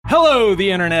Hello, the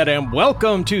internet, and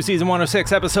welcome to season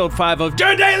 106, episode 5 of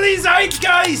Your Daily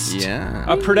Zeitgeist! Yeah.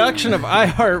 A production of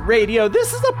iHeartRadio.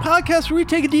 This is a podcast where we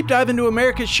take a deep dive into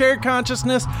America's shared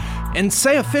consciousness and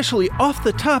say officially off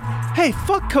the top, hey,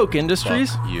 fuck Koch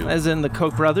Industries, Fuck you. as in the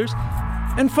Koch brothers,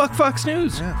 and fuck Fox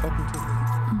News. Yeah, fuck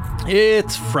them too.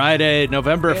 It's Friday,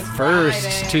 November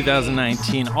 1st,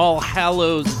 2019, All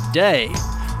Hallows Day.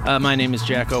 My name is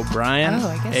Jack O'Brien,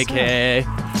 a.k.a.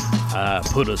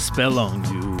 Put a spell on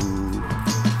you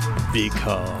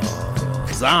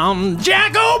because I'm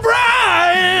Jack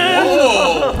O'Brien.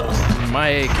 Whoa. My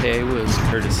AK was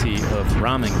courtesy of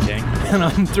Ramen King, and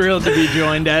I'm thrilled to be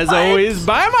joined, as always,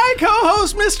 by my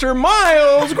co-host, Mr.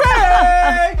 Miles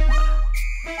Gray.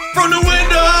 From the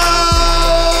window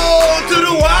to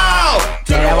the wall,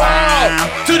 to the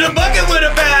wall, to the bucket where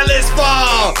the ballots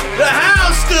fall. The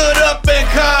house stood up and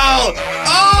called,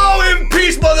 "Oh, in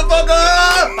peace,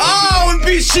 motherfucker! Oh, in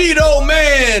peace, Cheeto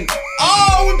man!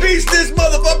 Oh, in peace, this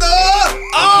motherfucker!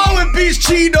 Oh, in peace,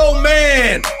 Cheeto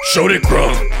man!" Show the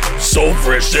crumb, so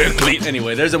fresh and clean.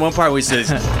 Anyway, there's the one part where he says,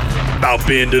 "About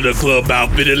been to the club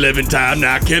outfit 11 times.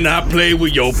 Now can I play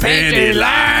with your panty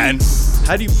line?"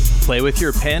 How do you play with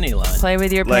your panty line? Play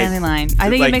with your panty line. I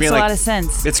think it makes a lot of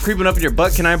sense. It's creeping up in your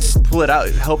butt. Can I pull it out?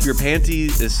 Help your panty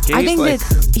escape? I think that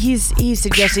he's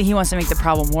suggesting he wants to make the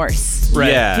problem worse.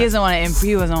 Right. Yeah. He doesn't want to.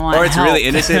 He doesn't want. Or it's really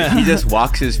innocent. He just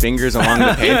walks his fingers along the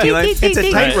panty line. It's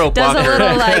a tightrope Does walker. a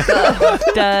little like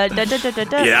da da da da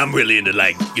da. Yeah, I'm really into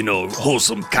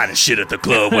wholesome kind of shit at the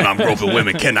club when I'm groping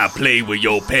women. Can I play with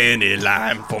your panty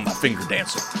line for my finger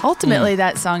dancer? Ultimately,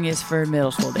 that song is for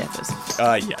middle school dances.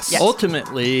 Yes. Yes.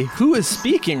 Ultimately, who is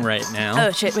speaking right now?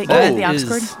 Oh shit! Wait, can I have the aux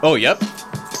cord? Oh, yep.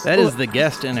 That is the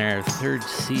guest in our third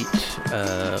seat,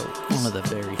 one of the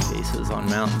very faces on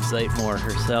Mountain Zeitmore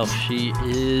herself. She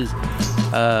is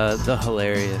the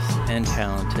hilarious and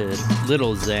talented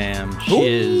Little Zam.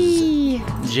 She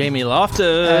is Jamie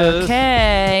Loftus.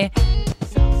 Okay.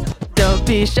 Don't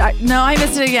be shy. No, I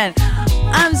missed it again.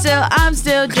 I'm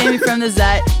still Jamie from the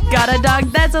Zeit. Got a dog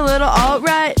that's a little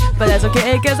alright, but that's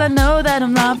okay because I know that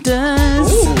I'm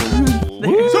Loftus.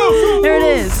 There it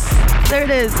is. There it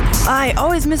is. I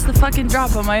always miss the fucking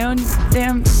drop on my own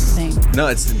damn thing.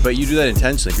 No, but you do that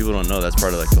intentionally. People don't know that's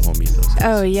part of like the whole ethos.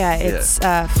 Oh yeah, it's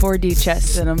 4D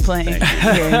chess that I'm playing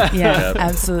here. Yeah,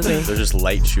 absolutely. There's just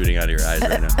light shooting out of your eyes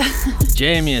right now.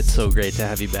 Jamie, it's so great to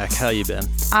have you back. How you been?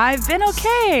 I've been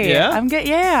okay. Yeah? I'm good.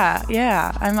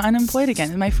 Yeah. I'm unemployed again.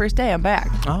 It's my first day. I'm back.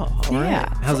 Oh, all right.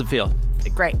 Yeah. How's it feel?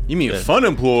 Great. You mean fun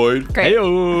employed? Great.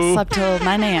 Heyo. Slept till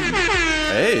 9 a.m.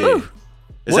 Hey. Woo.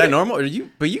 Is that normal?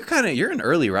 You're an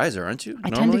early riser, aren't you? I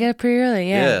tend to get up pretty early,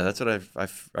 Yeah, that's what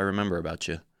I remember about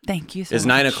you. Thank you so Is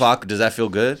much. 9 o'clock, does that feel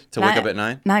good to wake up at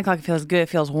 9? 9 o'clock feels good. It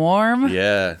feels warm.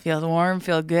 Yeah. Feels warm.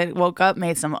 Feel good. Woke up,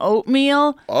 made some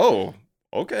oatmeal. Oh,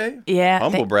 okay. Yeah.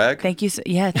 Humble brag. Thank you. Thank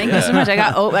you so much. I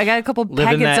got a couple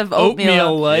Living packets that of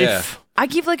oatmeal. life. Yeah. I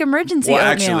keep like emergency Well,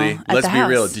 oatmeal actually, at let's the be house.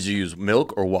 real. Did you use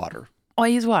milk or water? Oh, I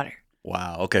use water.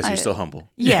 Wow. Okay, so you're still humble.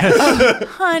 Yeah.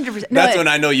 100%. That's when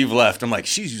I know you've left. I'm like,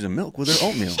 she's using milk with her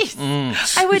oatmeal.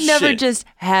 I would never Shit. just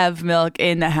have milk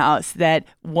in the house that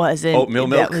wasn't Oatmeal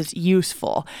milk? that was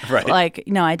useful. Right. Like,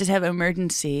 no, I just have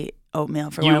emergency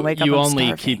oatmeal for when I wake up. You I'm only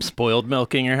starving. keep spoiled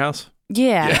milk in your house?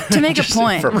 Yeah, to make a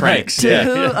point. For pranks. To Yeah.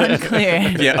 who?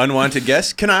 Unclear. Yeah, unwanted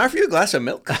guests. Can I offer you a glass of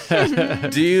milk?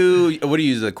 What do you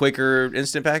use, the Quaker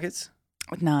instant packets?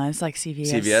 No, it's like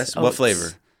CVS. CVS? What oats.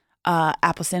 flavor?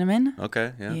 Apple cinnamon.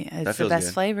 Okay, yeah. Yeah, that it's the feels best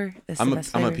good. flavor. It's I'm the a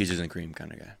best flavor. peaches and cream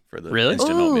kind of guy for the Really?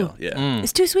 instant Ooh. oatmeal. Yeah,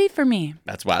 It's too sweet for me.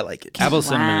 that's why I like it. Apple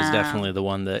cinnamon is Wow. definitely the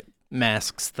one that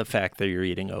masks the fact that you're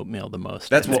eating oatmeal the most.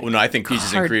 That's I what think. no, I think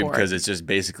peaches and cream Cardboard. because it's just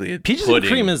basically a Peaches pudding.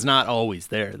 and cream is not always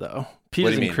there, though.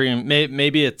 Peaches do you and cream,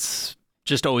 maybe it's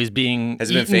just always being Has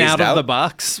it been eaten phased out out? of the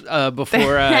box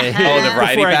before I Oh, the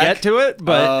variety before I pack? get to it.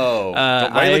 But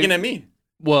why are you looking at me?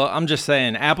 Well, I'm just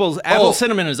saying, apple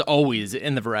cinnamon is always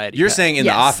in the variety. You're pack. saying in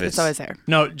yes, the office. it's always there.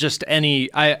 No, just any.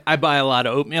 I buy a lot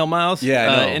of oatmeal, Miles. Yeah,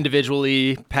 I know.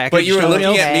 Individually packaged. But you were looking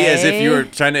oatmeal. at me as if you were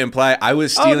trying to imply I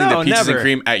was stealing no, the peaches never. and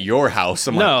cream at your house.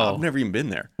 I'm No. like, I've never even been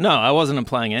there. No, I wasn't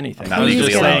implying anything. Not I was legally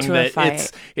just allowed. saying Get into a that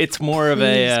fight. it's more of Please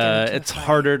get a. into a It's fight.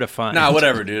 harder to find. Nah,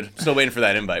 whatever, dude. Still waiting for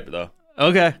that invite, though.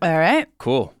 Okay. All right.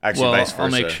 Cool. Actually, well, vice I'll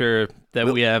make versa. sure that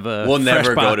we have a. We'll fresh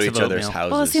never go box to of each other's oatmeal.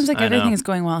 houses. Well, it seems like I know. everything is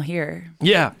going well here.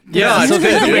 Yeah. Yeah, so it's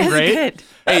things have good. been It's great. good.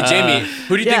 Hey, Jamie,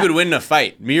 who do you think Yeah. would win in a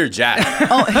fight, me or Jack?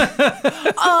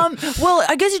 Well,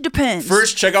 I guess it depends.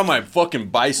 First, check out my fucking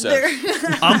biceps.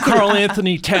 I'm Carl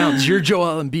Anthony Towns. You're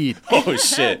Joel Embiid. Oh,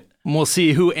 shit. And we'll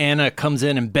see who Anna comes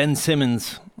in and Ben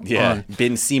Simmons Yeah,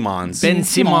 Ben Simmons. Ben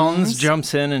Simmons Simmons.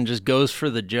 jumps in and just goes for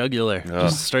the jugular.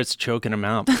 Just starts choking him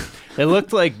out. It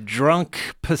looked like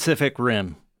drunk Pacific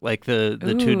Rim. Like the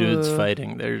two dudes Ooh.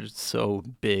 fighting. They're so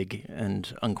big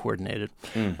and uncoordinated.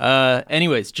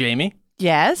 Anyways, Jamie,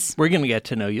 Yes. we're going to get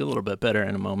to know you a little bit better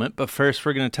in a moment. But first,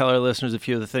 we're going to tell our listeners a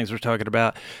few of the things we're talking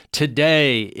about.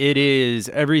 Today, it is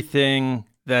everything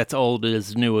that's old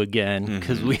is new again,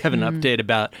 because we have an update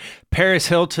about Paris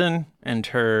Hilton and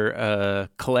her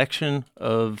collection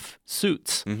of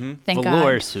suits, Thank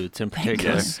velour God. suits in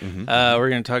particular. Yes. We're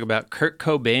going to talk about Kurt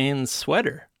Cobain's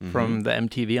sweater from the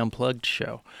MTV Unplugged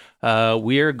show.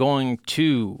 We are going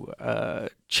to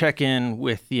check in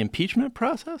with the impeachment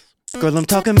process. Girl, I'm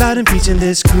talking about impeaching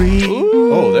this creep.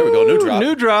 Oh, there we go.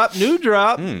 New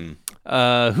drop.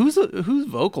 Whose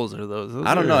vocals are those?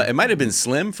 I don't know. It might have been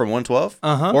Slim from 112,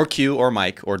 or Q, or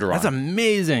Mike, or Duran. That's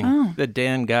amazing that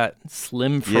Dan got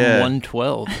Slim from Yeah.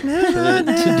 112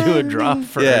 to do a drop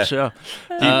for our show.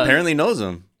 He apparently knows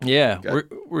him. Yeah,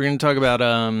 we're going to talk about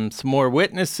some more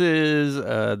witnesses,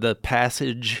 the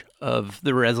passage of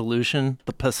the resolution,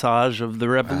 the passage of the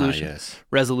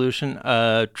resolution.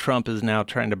 Trump is now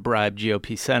trying to bribe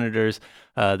GOP senators.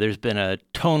 There's been a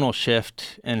tonal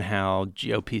shift in how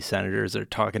GOP senators are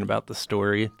talking about the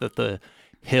story that the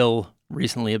Hill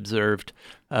recently observed.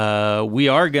 We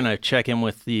are going to check in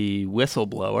with the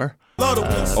whistleblower.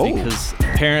 Because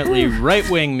apparently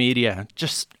right-wing media,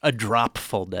 just a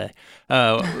dropful day,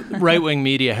 right-wing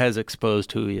media has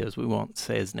exposed who he is. We won't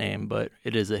say his name, but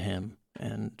it is a him,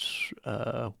 and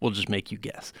we'll just make you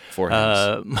guess. For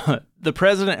him. The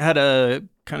president had a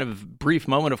kind of brief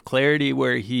moment of clarity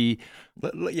where he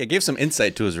Gave some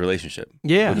insight to his relationship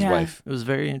with his wife. It was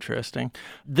very interesting.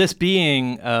 This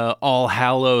being All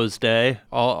Hallows Day,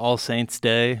 All Saints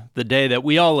Day, the day that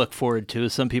we all look forward to.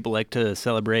 Some people like to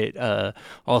celebrate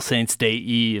All Saints Day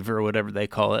Eve or whatever they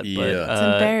call it. But, It's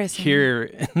embarrassing. Here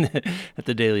at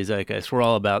the Daily Zeitgeist, we're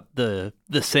all about the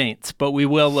saints. But we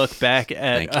will look back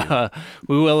at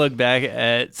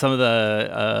some of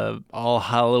the All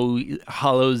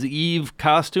Hallows Eve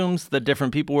costumes that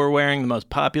different people were wearing. The most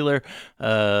popular.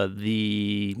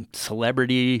 The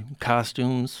celebrity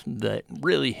costumes that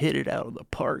really hit it out of the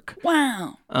park.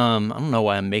 Wow. I don't know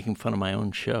why I'm making fun of my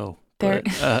own show. There-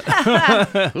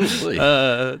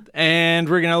 And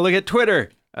we're going to look at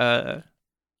Twitter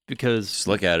because... Just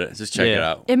look at it. Just check it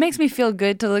out. It makes me feel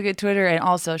good to look at Twitter and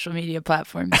all social media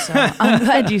platforms. So I'm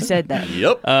glad you said that.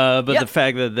 Yep. But the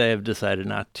fact that they have decided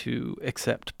not to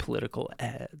accept political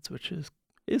ads, which is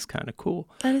kind of cool.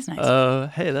 That is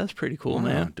nice. Hey, that's pretty cool,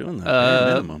 man. Doing that bare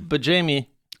minimum. But Jamie,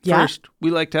 Yeah? first, we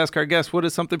like to ask our guests, what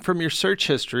is something from your search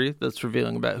history that's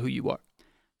revealing about who you are?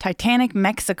 Titanic,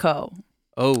 Mexico.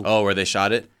 Oh, where they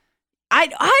shot it? How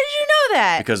did you know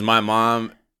that? Because my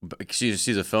mom, she's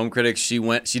a film critic. She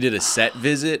did a set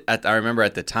visit. I remember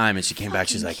at the time, and she came back.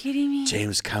 She's like, kidding me?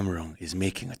 James Cameron is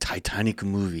making a Titanic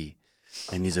movie,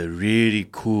 and it's a really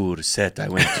cool set I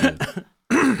went to.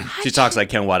 She talks like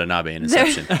Ken Watanabe in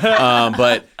Inception.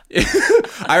 But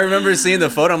I remember seeing the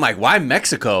photo. I'm like, why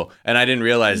Mexico? And I didn't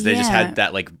realize they just had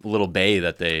that like little bay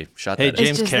that they shot Hey, that in.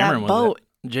 It's just Cameron that boat.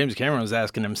 James Cameron was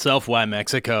asking himself why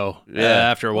Mexico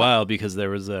after a while because there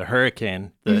was a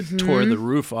hurricane that tore the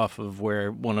roof off of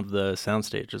where one of the sound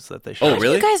stages that they shot. Oh,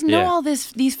 really? You guys know Yeah. all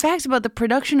these facts about the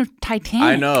production of Titanic.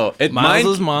 I know.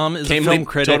 Miles's Mine mom is a came film like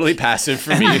critic. totally passive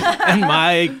for me. And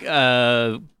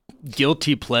my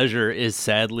guilty pleasure is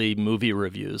sadly movie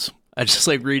reviews. I just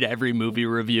like read every movie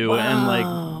review and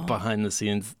like behind the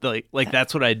scenes. Like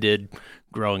that's what I did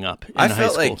growing up in I high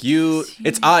felt school. like you.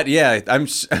 It's odd. Yeah,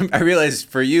 I realized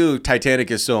for you,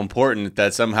 Titanic is so important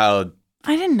that somehow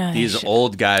I didn't know these that.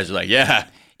 old guys are like, yeah,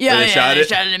 they shot it.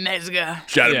 Shot it in Mexico.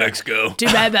 Shot it in Yeah. Mexico. Too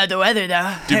bad about the weather,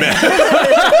 though. Too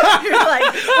bad. You're like,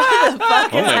 what the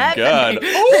fuck Oh is my happening?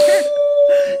 god.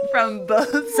 From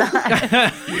both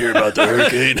sides. You hear about the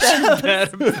hurricanes?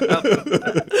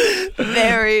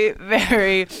 Very,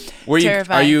 very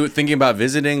terrifying. Are you thinking about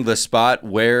visiting the spot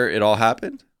where it all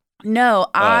happened? No,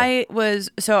 I was.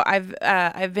 So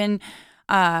I've been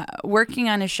working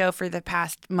on a show for the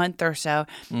past month or so,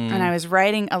 and I was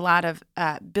writing a lot of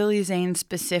Billy Zane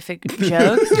specific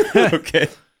jokes Okay.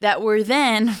 that were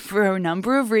then, for a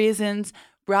number of reasons,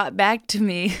 brought back to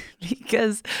me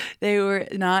because they were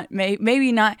not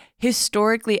maybe not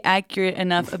historically accurate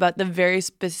enough about the very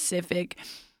specific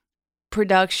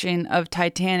production of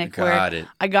Titanic. Got where it.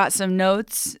 I got some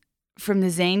notes from the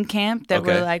Zane camp that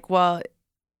were Okay. like, well,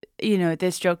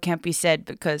 this joke can't be said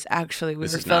because actually we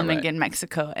This were is not filming right. in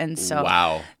Mexico, and so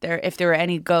Wow. if there were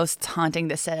any ghosts haunting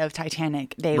the set of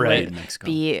Titanic, they Right. would Mexico.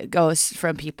 be ghosts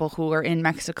from people who were in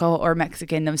Mexico or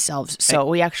Mexican themselves. So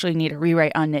we actually need a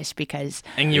rewrite on this because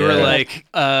And you were like,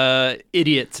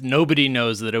 idiots, nobody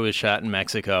knows that it was shot in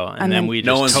Mexico. And then we just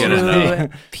no one's gonna totally... know.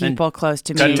 two people close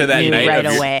to Cut me to that knew night right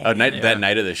of away. that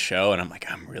night of the show, and I'm like,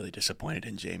 I'm really disappointed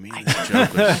in Jamie. This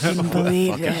joke was Couldn't believe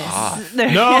fucking this. off.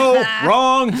 No,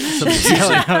 wrong. Somebody's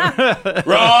yelling out.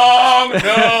 Wrong!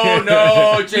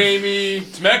 No, Jamie.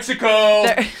 It's Mexico.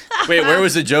 Wait, where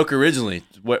was the joke originally?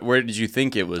 Where did you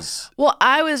think it was? Well,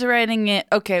 I was writing it.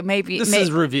 Okay, maybe. This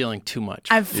is revealing too much.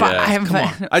 I'm fine. Yeah, I'm come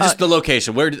fine. I just the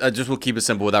location. Where? We'll keep it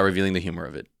simple without revealing the humor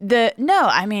of it.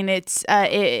 I mean it's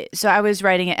so I was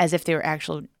writing it as if they were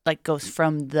actual like ghosts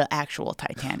from the actual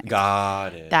Titanic.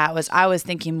 Got it. I was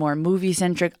thinking more movie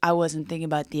centric. I wasn't thinking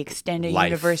about the extended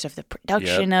Life. universe of the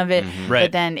production of it. Right.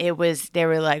 But then they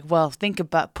were like, well,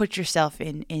 put yourself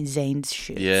in Zane's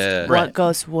shoes. Yeah. What Right.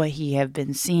 ghost would he have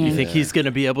been seeing? You think he's going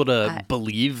to be able to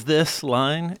believe this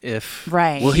line if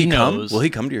Right. Will he come? knows? Will he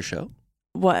come to your show?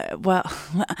 What? Well,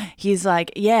 he's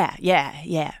like, yeah.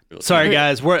 Sorry,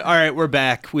 guys. We're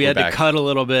back. We had back. to cut a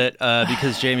little bit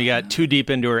because Jamie got too deep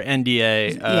into her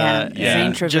NDA.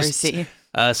 Zane just Traversy.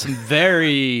 some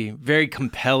very, very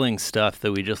compelling stuff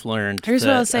that we just learned. Here's what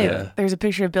that, I'll say. There's a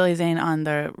picture of Billy Zane on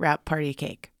the wrap party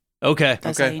cake. Okay.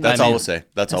 That's all Okay, you that's need. all we'll say.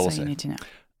 That's all all we'll you say. need to know.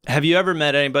 Have you ever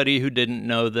met anybody who didn't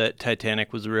know that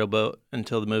Titanic was a real boat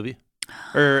until the movie?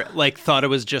 Or like thought it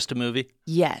was just a movie?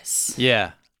 Yes.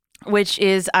 Yeah. Which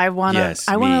is I wanna Yes,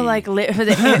 I wanna me. like live.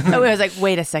 I was like,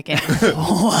 wait a second,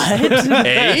 what?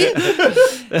 Hey,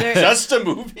 There- just a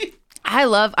movie. I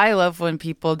love when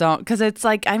people don't, because it's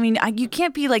like, I mean, you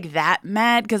can't be like that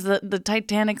mad because the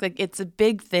Titanic, like, it's a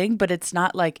big thing, but it's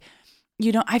not like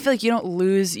I feel like you don't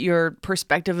lose your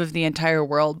perspective of the entire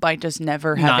world by just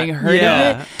never having heard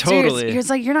of it. Totally. So it's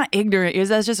like you're not ignorant.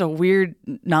 That's just a weird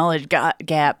knowledge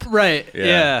gap. Right.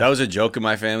 Yeah. That was a joke in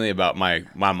my family about my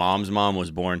mom's mom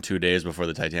was born 2 days before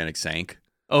the Titanic sank.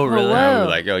 Oh, really? Whoa. And we were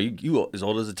like, yo, you as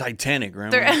old as the Titanic,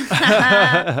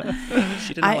 grandma.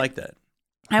 She didn't like that.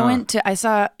 I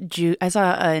saw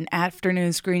an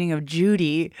afternoon screening of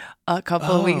Judy a couple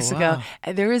of weeks ago.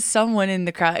 And there was someone in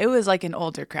the crowd. It was like an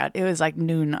older crowd. It was like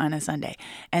noon on a Sunday.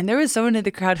 And there was someone in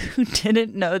the crowd who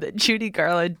didn't know that Judy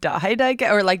Garland died, I guess,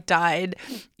 or like died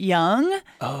young.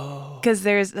 Oh. Because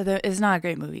it's not a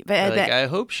great movie. But I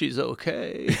hope she's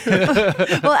okay.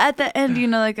 well, at the end,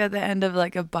 like at the end of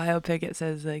like a biopic, it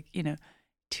says like,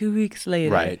 2 weeks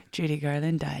later, Right. Judy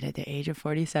Garland died at the age of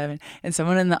 47. And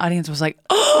someone in the audience was like,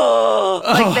 oh,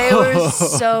 like they were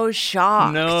so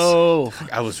shocked. No.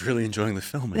 I was really enjoying the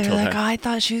film They're until like, that. I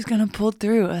thought she was going to pull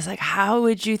through. I was like, how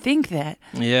would you think that?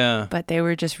 Yeah. But they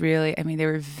were just really, they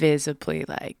were visibly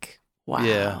like, wow.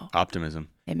 Yeah. Optimism.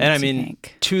 It And I makes you mean,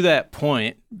 think. to that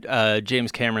point,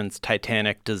 James Cameron's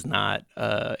Titanic does not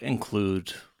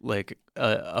include like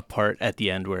a part at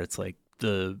the end where it's like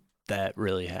that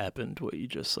really happened, what you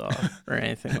just saw, or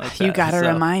anything like that. You got to So,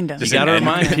 remind them. You got to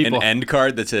remind An people. end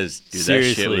card that says, dude, Seriously,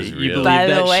 that shit was you real. believe By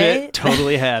the that way- shit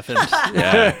totally happened.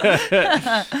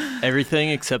 Yeah. Everything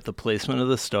except the placement of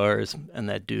the stars and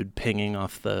that dude pinging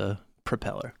off the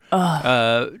propeller.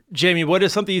 Jamie, what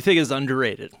is something you think is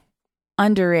underrated?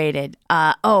 Underrated.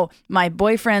 My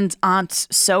boyfriend's aunt's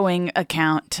sewing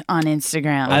account on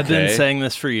Instagram. I've been Okay. saying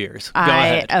this for years. Go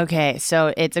ahead. Okay,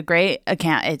 so it's a great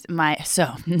account.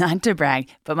 Not to brag,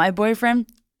 but my boyfriend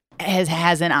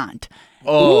has an aunt.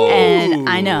 Oh. And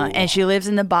I know, and she lives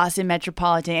in the Boston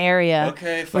metropolitan area.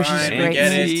 Okay, Where she's fine. I great.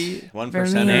 get Nancy. it. 1%. For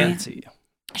me. Nancy.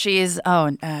 She's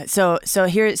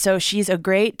she's a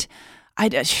great. I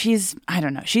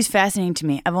don't know. She's fascinating to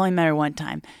me. I've only met her one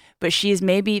time, but she's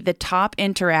maybe the top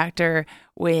interactor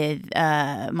with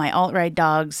my alt-right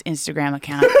dog's Instagram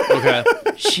account. Okay.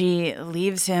 She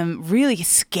leaves him really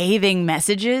scathing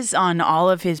messages on all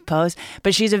of his posts,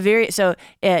 but she's if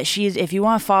you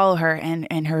want to follow her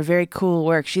and her very cool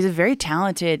work, she's a very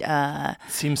talented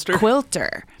Seamster.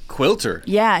 quilter. Quilter.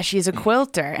 Yeah, she's a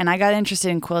quilter, and I got interested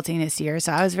in quilting this year,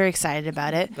 so I was very excited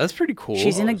about it. That's pretty cool.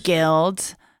 She's in a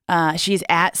guild. She's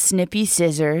at Snippy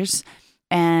Scissors.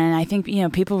 And I think,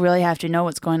 people really have to know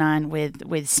what's going on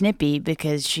with Snippy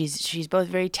because she's both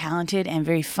very talented and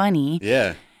very funny.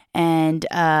 Yeah. And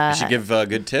Does she give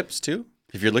good tips, too,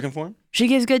 if you're looking for them? she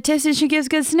gives good tips and she gives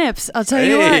good snips. I'll tell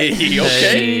you what. Hey,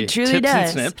 okay. She truly Tips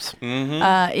does. and snips.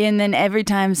 And then every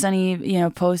time Sonny,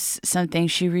 posts something,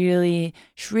 she really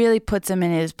puts him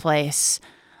in his place.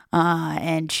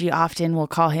 And she often will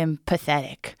call him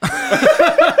pathetic.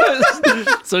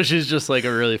 So she's just like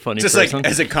a really funny Just person. like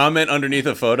as a comment underneath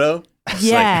a photo?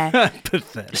 Yeah.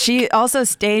 Pathetic. She also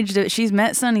she's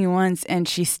met Sonny once, and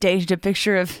she staged a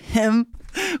picture of him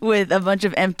with a bunch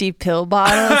of empty pill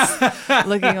bottles,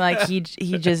 looking like he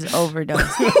just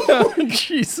overdosed.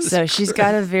 Jesus. So she's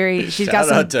got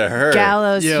Shout out to her.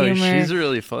 gallows Yo, humor. she's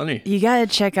really funny. You gotta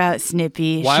check out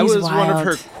Snippy. Why She's was one of wild.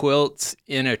 her quilts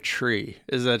in a tree?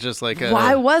 Is that just like a...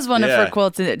 Why was one of Yeah. her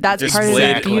quilts? That's Just part of the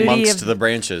laid beauty amongst of the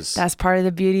branches. That's part of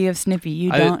the beauty of Snippy.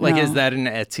 You don't like, know. is that an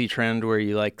Etsy trend where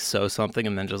you like sew something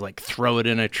and then just like throw it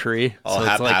in a tree? All so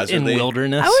it's like in haphazardly?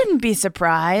 wilderness? I wouldn't be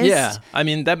surprised. Yeah, I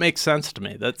mean that makes sense to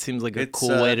me. That seems like a It's,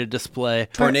 cool way to display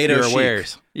tornado your chic.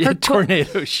 wares. Yeah, Her quilt-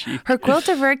 tornado chic. Her quilts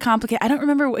are very complicated. I don't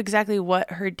remember exactly what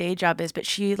her day job is, but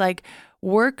she like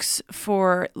works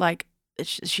for like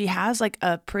she has like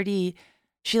a pretty.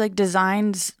 She like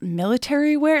designs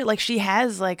military wear. Like she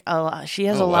has like a lot of. She's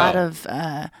got a lot of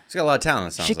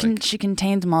talent. It sounds She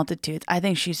contains multitudes. I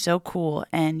think she's so cool,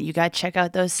 and you gotta check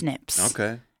out those snips.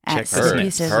 Okay. At Check her Snippy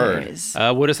snips. Scissors.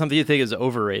 What is something you think is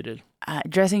overrated?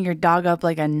 Dressing your dog up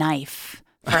like a knife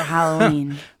for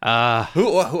Halloween.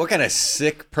 What kind of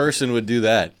sick person would do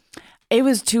that? It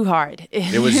was too hard.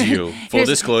 It was you. Full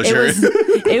disclosure.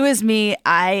 It was me.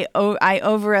 I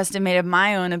overestimated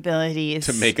my own abilities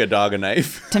To make a dog a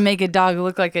knife. to make a dog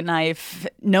look like a knife.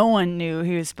 No one knew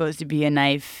he was supposed to be a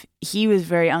knife. He was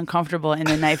very uncomfortable in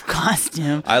the knife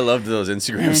costume. I loved those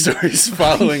Instagram And- stories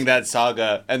following that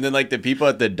saga. And then like the people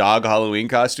at the dog Halloween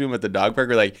costume at the dog park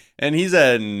were like, and he's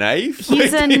a knife? He's Like,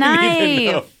 a they didn't even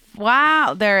know. knife.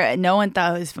 Wow. No one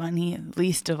thought it was funny,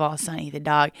 least of all Sonny the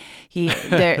dog.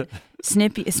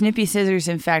 Snippy Scissors,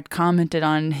 in fact, commented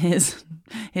on his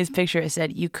picture. It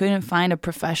said, "You couldn't find a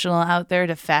professional out there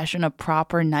to fashion a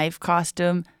proper knife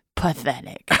costume.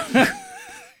 Pathetic."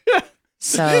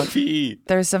 So Snippy.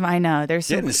 there's some. I know there's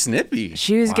some. Getting snippy.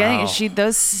 She was Wow. getting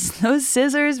those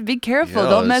scissors. Be careful. Yo,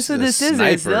 Don't mess with the a scissors.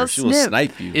 sniper. They'll She will snip.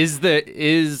 snipe you. Is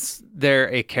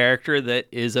there a character that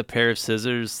is a pair of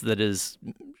scissors that is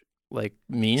like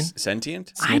mean?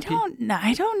 Sentient? I don't know.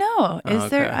 Oh,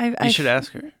 Is there? okay. You should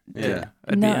ask her. Yeah.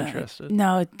 I'd no, be interested.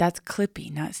 No, that's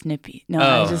Clippy, not Snippy. No,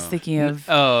 I was just thinking of.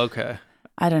 Oh, okay.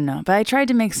 I don't know, but I tried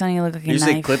to make Sonny look like a You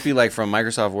say knife. Clippy like from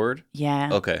Microsoft Word? Yeah.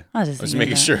 Okay. I was just Just thinking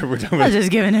making of sure that. we're done I was with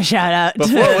just giving a shout out.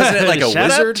 Before, wasn't it like a Shout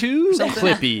wizard? out to Something?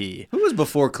 Clippy. Who was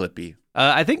before Clippy?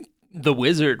 I think the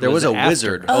wizard. There was a after.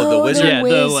 wizard. Oh, the wizard? Yeah,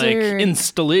 the like wizard.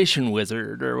 installation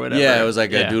wizard or whatever. Yeah, it was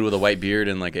like a dude with a white beard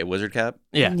and like a wizard cap.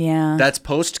 Yeah, Yeah. That's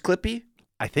post Clippy?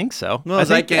 I think so. No, I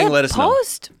Zeit think Gang, let us know.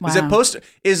 Post? Wow. Is it post?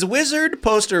 Is wizard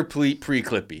post or pre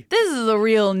Clippy? This is the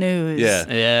real news. Yeah.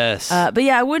 yes. But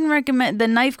yeah, I wouldn't recommend the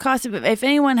knife costume. If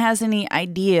anyone has any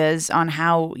ideas on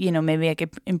how, maybe I could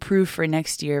improve for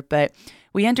next year, but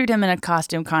we entered him in a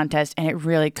costume contest and it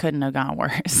really couldn't have gone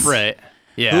worse. right.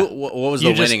 Yeah. What was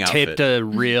you the winning just outfit? taped a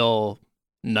real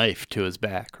knife to his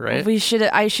back, right?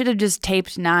 I should have just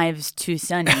taped knives to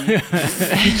Sonny.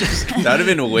 That would have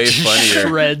been way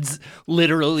funnier.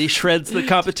 Literally shreds the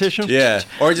competition. Yeah,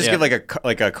 or just Yeah. give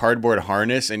like a cardboard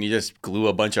harness and you just glue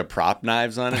a bunch of prop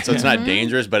knives on it, so it's not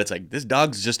dangerous, but it's like this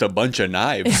dog's just a bunch of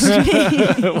knives.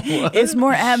 It's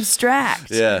more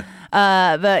abstract. Yeah,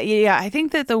 But yeah, I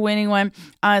think that the winning one,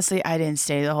 honestly, I didn't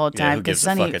stay the whole Yeah, time who because gives a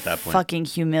fuck Sonny at that point? fucking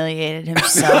humiliated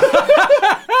himself.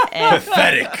 And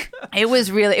pathetic. it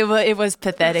was really, it was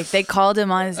pathetic. They called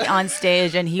him on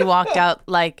stage and he walked out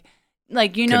like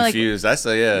Confused. That's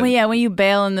when you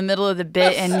bail in the middle of the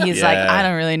bit and he's like, Yeah. I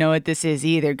don't really know what this is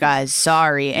either, guys.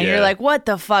 Sorry. And Yeah. you're like, what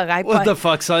the fuck? What the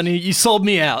fuck, Sonny? You sold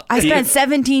me out. I spent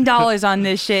 $17 on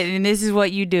this shit and this is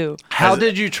what you do. How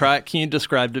did you try? Can you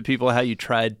describe to people how you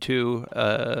tried to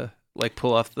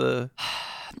pull off the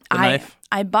knife?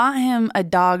 I bought him a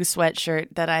dog sweatshirt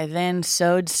that I then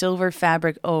sewed silver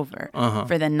fabric over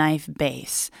for the knife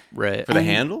base. Right. For the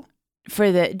handle?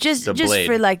 For the just blade.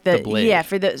 for like The blade. yeah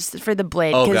for the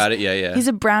blade. Oh, 'cause got it. Yeah. He's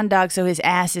a brown dog, so his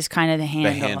ass is kind of the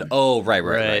The handle. handle. Oh,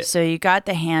 right. So you got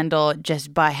the handle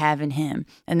just by having him,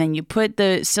 and then you put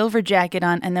the silver jacket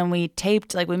on, and then we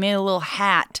taped we made a little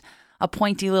hat, a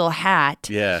pointy little hat.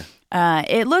 Yeah.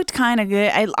 It looked kind of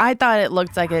good. I thought it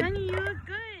looked like a. Honey, you look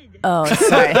good. Oh,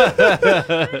 sorry.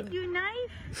 Good, you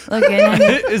nice. Look at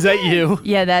him. Is that you?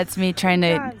 Yeah, that's me trying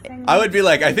to. I would be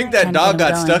like, I think that Trying to dog get him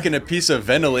got going. stuck in a piece of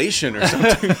ventilation or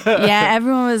something. Yeah,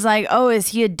 everyone was like, "Oh, is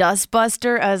he a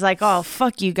dustbuster?" I was like, "Oh,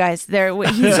 fuck you guys."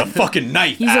 He's a fucking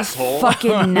knife, He's asshole. a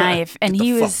fucking knife, and Get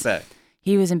he the was fuck back.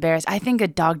 he was embarrassed. I think a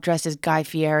dog dressed as Guy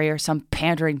Fieri or some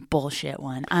pandering bullshit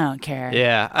one. I don't care.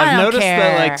 Yeah, I I've don't noticed care.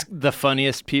 that the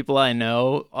funniest people I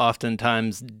know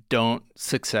oftentimes don't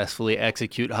successfully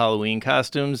execute Halloween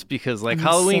costumes because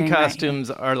Halloween sitting right costumes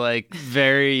are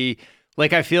very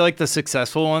Like, I feel like the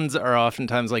successful ones are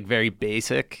oftentimes like very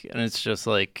basic, and it's just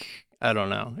like, I don't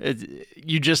know.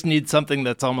 You just need something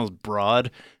that's almost broad,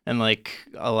 and like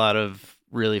a lot of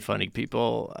really funny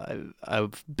people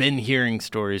I've been hearing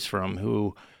stories from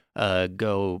who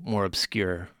go more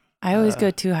obscure. I always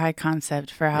go too high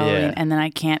concept for Halloween, and then I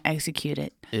can't execute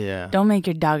it. Yeah. Don't make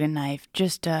your dog a knife.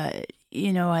 Just,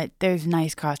 you know what? There's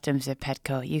nice costumes at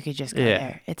Petco. You could just go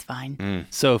there. It's fine.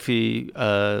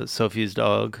 Sophie's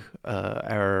dog,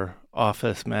 our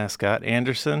office mascot,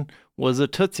 Anderson, was a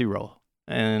Tootsie Roll.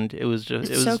 And it was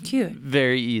so cute.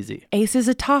 Very easy. Ace is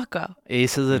a taco.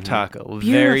 Ace is a taco. Beautiful.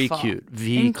 Very cute.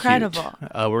 Incredible.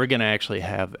 Cute. We're going to actually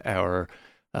have our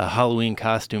Halloween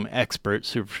costume expert,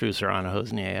 super producer Anna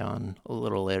Hosnier, on a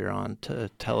little later on to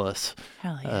tell us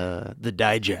the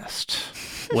digest.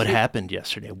 What happened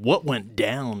yesterday? What went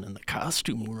down in the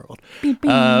costume world?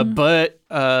 But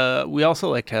we also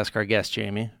like to ask our guest,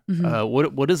 Jamie,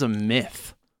 what is a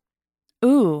myth?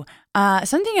 Ooh,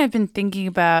 something I've been thinking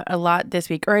about a lot this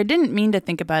week, or I didn't mean to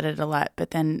think about it a lot,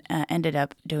 but then ended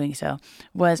up doing so,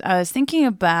 was I was thinking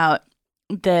about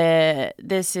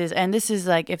this is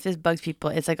like, if this bugs people,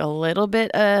 it's like a little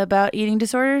bit about eating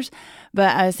disorders,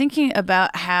 but I was thinking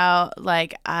about how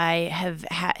like I have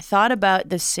thought about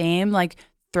the same like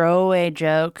throwaway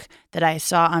joke that I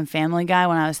saw on Family Guy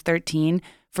when I was 13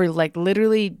 for like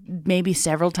literally maybe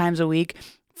several times a week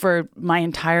for my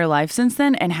entire life since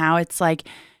then, and how it's like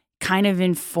kind of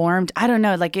informed. I don't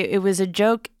know, like it was a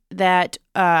joke that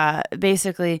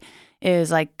basically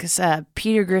is like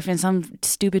Peter Griffin, some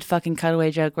stupid fucking cutaway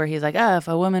joke where he's like, oh, if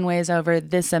a woman weighs over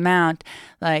this amount,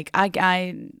 like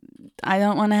I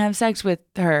don't want to have sex with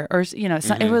her, or you know,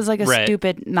 it was like a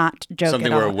stupid not joke.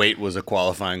 Something at where all. weight was a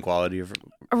qualifying quality of.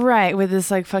 Right, with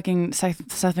this like fucking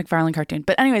Seth MacFarlane cartoon.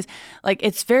 But anyways, like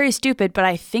it's very stupid, but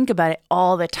I think about it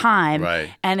all the time. Right.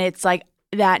 And it's like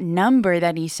that number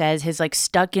that he says has like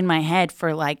stuck in my head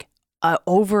for like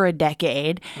over a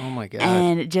decade. Oh my God.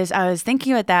 And just, I was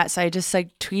thinking about that. So I just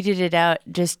like tweeted it out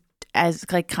just as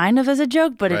like kind of as a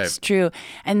joke, but it's true.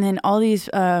 And then all these,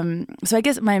 so I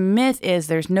guess my myth is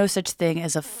there's no such thing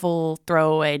as a full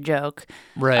throwaway joke.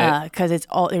 Right. Cause there's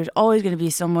always going to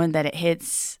be someone that it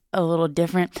hits a little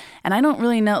different. And I don't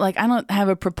really know, like, I don't have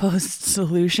a proposed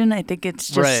solution. I think it's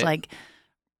just like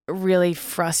really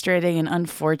frustrating and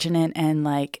unfortunate, and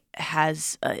like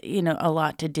has, a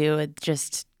lot to do with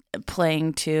just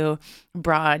playing to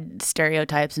broad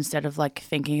stereotypes instead of like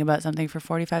thinking about something for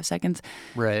 45 seconds.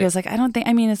 Right. Because like,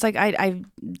 it's like, I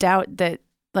doubt that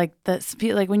like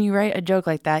like when you write a joke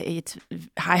like that, it's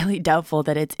highly doubtful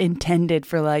that it's intended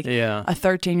for like a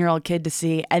 13-year-old kid to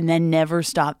see and then never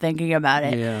stop thinking about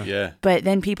it. Yeah. But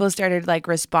then people started like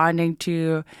responding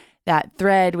to that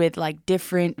thread with like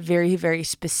different, very, very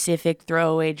specific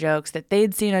throwaway jokes that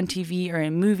they'd seen on TV or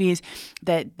in movies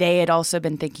that they had also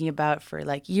been thinking about for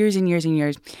like years and years and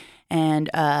years. And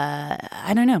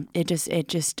I don't know, it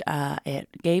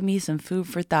gave me some food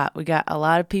for thought. We got a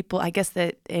lot of people, I guess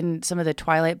that in some of the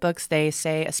Twilight books, they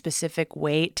say a specific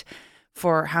weight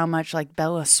for how much like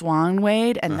Bella Swan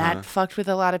weighed, and that fucked with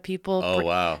a lot of people. Oh,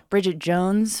 wow. Bridget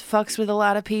Jones fucks with a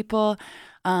lot of people.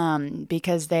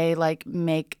 Because they like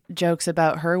make jokes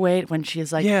about her weight when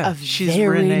she's like she's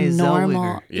very Renee normal.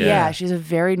 Zellweger. Yeah, she's a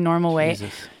very normal weight.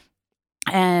 Jesus.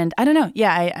 And I don't know.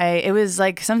 Yeah, it was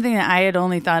like something that I had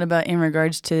only thought about in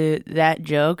regards to that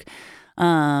joke.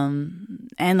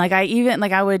 And like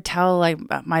I would tell like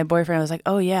my boyfriend, I was like,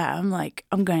 oh yeah,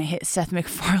 I'm gonna hit Seth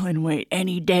MacFarlane weight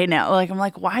any day now. Like I'm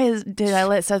like, did I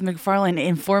let Seth MacFarlane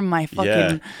inform my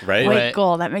fucking weight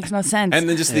goal? That makes no sense. And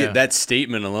then just that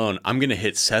statement alone, I'm gonna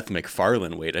hit Seth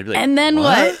MacFarlane weight. I'd be like, and then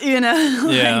what?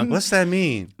 Yeah. What's that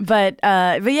mean? But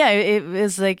yeah, it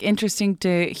was like interesting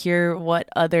to hear what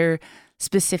other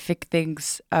specific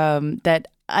things that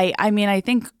I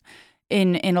think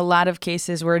in a lot of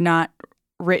cases we're not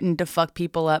written to fuck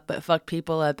people up, but fuck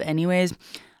people up anyways.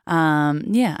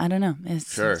 Yeah, I don't know.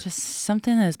 It's just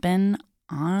something that's been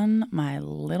on my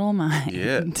little mind.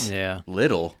 Yeah.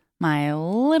 Little. My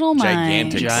little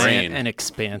mind. Gigantic brain. And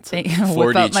expansive.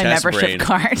 Whip out my chest membership brain.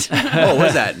 card. Oh, what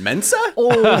is that? Mensa?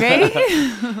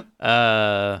 Okay.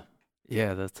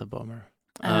 Yeah, that's a bummer.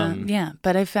 Yeah,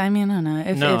 but I don't know.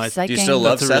 If do you still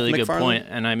love that's a Seth really good MacFarlane? point.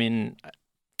 And I mean,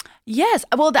 yes.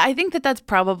 Well, I think that's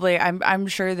probably. I'm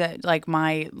sure that like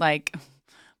my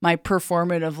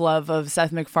performative love of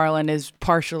Seth MacFarlane is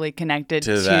partially connected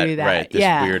to that. Right?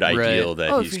 This weird ideal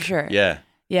that he's for sure. Yeah.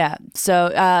 Yeah.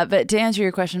 So, but to answer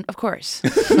your question, of course,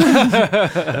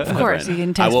 of course, you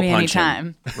can text me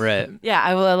anytime. Right. Yeah,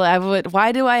 I would.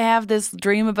 Why do I have this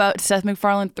dream about Seth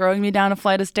MacFarlane throwing me down a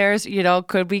flight of stairs?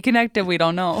 Could we connect it? We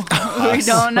don't know. We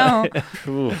don't know.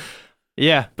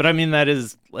 Yeah, but I mean, that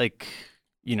is like,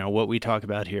 what we talk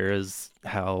about here is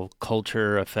how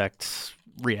culture affects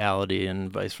reality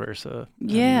and vice versa.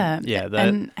 Yeah. And,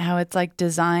 and how it's like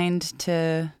designed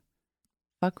to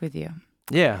fuck with you.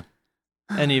 Yeah.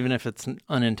 And even if it's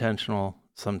unintentional,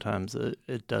 sometimes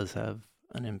it does have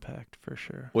an impact for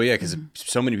sure. Well, yeah, because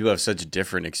so many people have such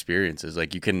different experiences.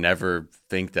 Like, you can never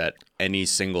think that any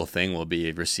single thing will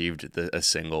be received a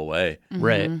single way.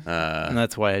 Right. And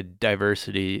that's why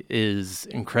diversity is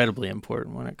incredibly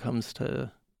important when it comes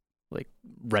to like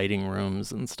writing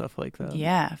rooms and stuff like that.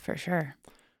 Yeah, for sure.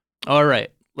 All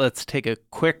right. Let's take a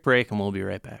quick break and we'll be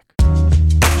right back.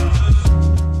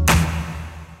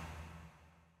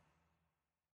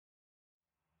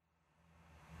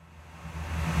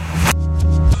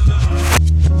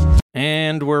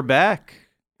 And we're back.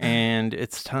 And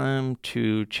it's time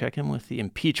to check in with the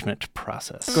impeachment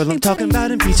process. Girl, I'm talking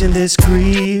about impeaching this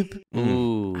creep.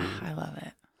 Ooh. I love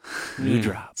it. New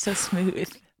drop. So smooth.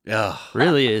 Yeah,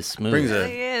 Really is smooth. brings It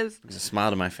is. a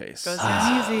smile to my face. Goes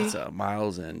down easy. It's a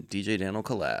Miles and DJ Daniel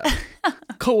collab.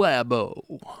 Collabo.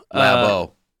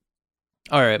 Labo.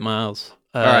 All right, Miles.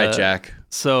 All right, Jack.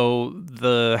 So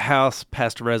the House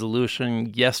passed a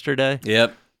resolution yesterday.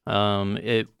 Yep.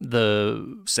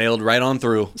 The Sailed right on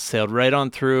through. sailed right on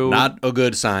through Not a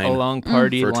good sign. along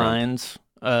party for Trump. lines.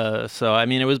 So I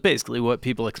mean, it was basically what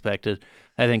people expected.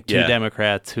 I think two Yeah.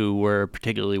 Democrats who were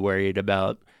particularly worried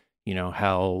about,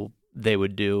 how they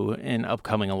would do in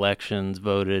upcoming elections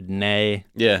voted nay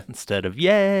Yeah. instead of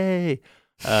yay.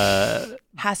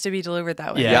 Has to be delivered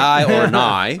that way. Yeah. Yai or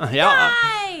nigh. Yeah.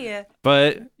 Hi.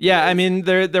 But yeah, I mean,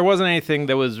 there wasn't anything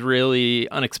that was really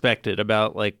unexpected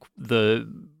about like the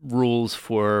rules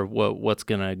for what's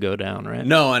gonna go down, right?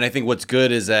 No, and I think what's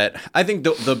good is that I think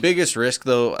the biggest risk,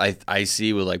 though, I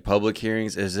see with like public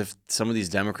hearings is if some of these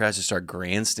Democrats just start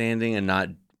grandstanding and not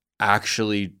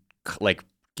actually like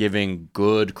giving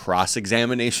good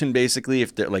cross-examination, basically,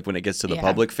 if they're like when it gets to the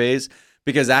public phase,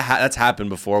 because that's happened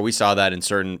before. We saw that in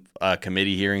certain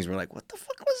committee hearings. We're like, what the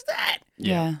fuck was that?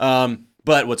 Yeah.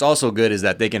 But what's also good is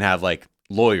that they can have like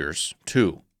lawyers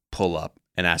too pull up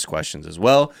and ask questions as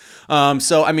well.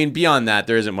 So, I mean, beyond that,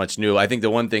 there isn't much new. I think the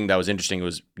one thing that was interesting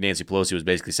was Nancy Pelosi was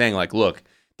basically saying like, look,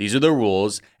 these are the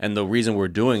rules. And the reason we're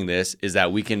doing this is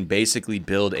that we can basically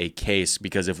build a case,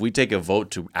 because if we take a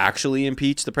vote to actually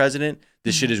impeach the president,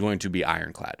 this shit is going to be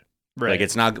ironclad. Right.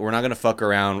 Like we're not going to fuck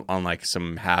around on like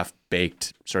some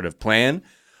half-baked sort of plan.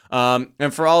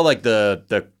 And for all like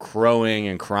the crowing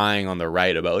and crying on the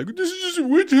right about like, this is just a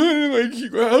witch hunt,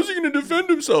 like how's he going to defend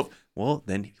himself? Well,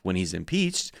 then when he's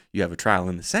impeached, you have a trial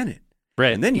in the Senate.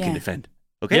 Right. And then you can Yeah. defend.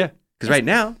 Okay? Yeah. Because right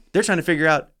now, they're trying to figure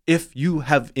out if you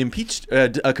have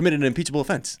committed an impeachable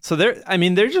offense. So they're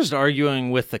just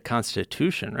arguing with the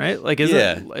Constitution, right? Like, is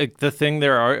it like the thing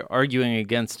they're arguing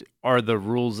against are the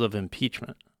rules of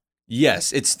impeachment?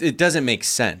 Yes, it doesn't make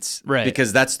sense. Right.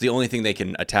 Because that's the only thing they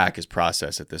can attack is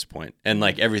process at this point. And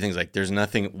like everything's like, there's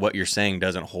nothing, what you're saying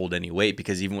doesn't hold any weight,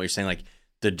 because even what you're saying, like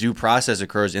the due process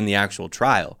occurs in the actual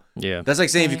trial. Yeah. That's like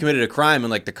saying if you committed a crime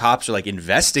and like the cops are like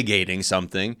investigating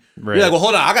something, Right. you're like, well,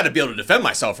 hold on, I got to be able to defend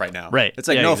myself right now. Right. It's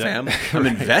like, Yeah, no, exactly. fam, I'm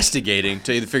investigating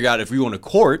to either figure out if you want to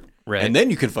court, Right. and then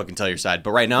you can fucking tell your side.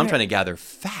 But right now, I'm trying to gather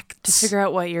facts. To figure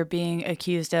out what you're being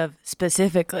accused of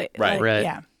specifically. Right. Like, Right.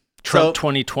 Yeah. Trump So-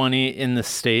 2020 in the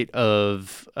state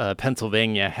of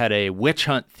Pennsylvania had a witch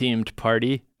hunt themed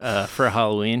party for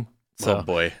Halloween. So Oh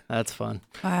boy. that's fun.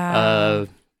 Wow.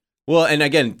 Well, and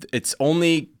again, it's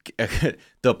only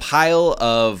the pile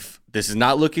of this is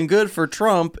not looking good for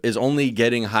Trump is only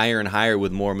getting higher and higher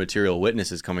with more material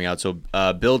witnesses coming out. So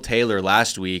Bill Taylor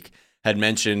last week had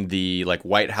mentioned the like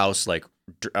White House like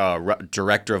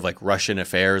director of like Russian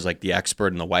affairs, like the expert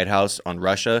in the White House on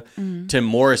Russia, Tim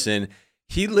Morrison.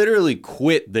 He literally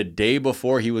quit the day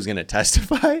before he was going to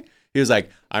testify. He was like,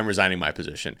 I'm resigning my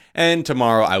position. And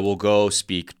tomorrow I will go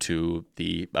speak to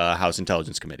the House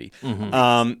Intelligence Committee.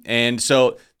 And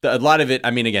so a lot of it,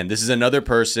 I mean, again, this is another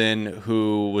person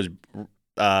who was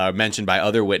mentioned by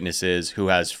other witnesses who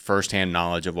has firsthand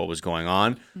knowledge of what was going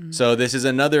on. So this is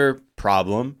another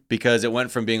problem, because it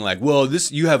went from being like, well,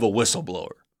 you have a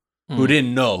whistleblower who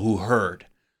didn't know, who heard.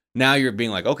 Now you're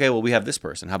being like, okay, well, we have this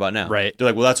person. How about now? Right. They're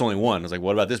like, well, that's only one. I was like,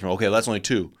 what about this one? Okay, well, that's only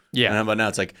two. Yeah. And how about now?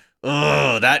 It's like,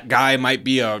 oh, that guy might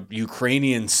be a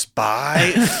Ukrainian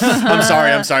spy. I'm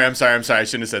sorry. I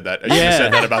shouldn't have said that. I shouldn't have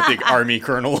said that about the army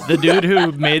colonel. The dude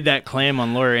who made that claim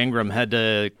on Laura Ingraham had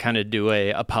to kind of do a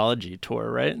apology tour,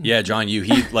 right? Yeah, John, he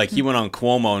went on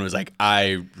Cuomo and was like,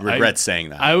 I regret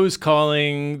saying that. I was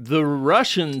calling the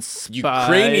Russian spies.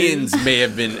 Ukrainians may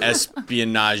have been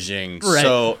espionaging. Right.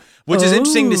 So, which is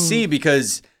interesting to see,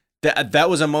 because that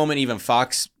was a moment even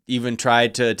Fox even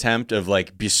tried to attempt of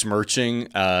like besmirching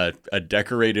a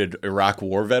decorated Iraq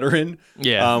war veteran.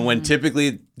 Yeah. When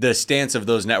typically the stance of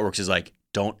those networks is like,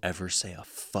 don't ever say a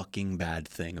fucking bad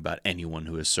thing about anyone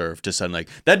who has served to sudden like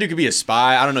that dude could be a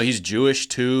spy. I don't know. He's Jewish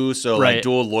too. So like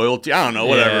dual loyalty. I don't know,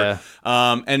 whatever.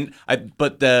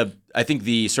 I think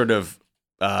the sort of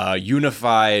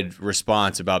unified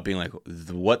response about being like,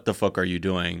 what the fuck are you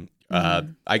doing?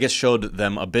 I guess showed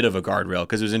them a bit of a guardrail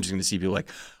because it was interesting to see people like,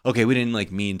 okay, we didn't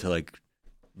like mean to like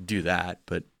do that,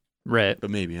 but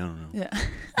maybe, I don't know. Yeah.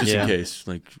 Just in case,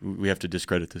 like we have to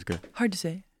discredit this guy. Hard to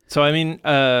say. So, I mean,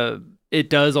 it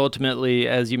does ultimately,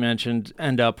 as you mentioned,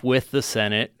 end up with the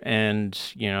Senate. And,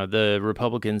 the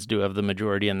Republicans do have the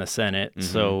majority in the Senate. Mm-hmm.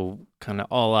 So kind of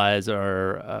all eyes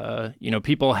are,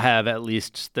 people have at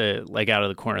least out of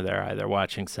the corner of their eye, they're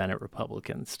watching Senate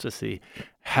Republicans to see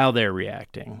how they're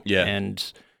reacting. Yeah.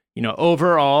 And,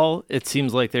 overall, it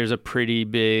seems like there's a pretty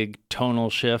big tonal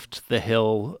shift. The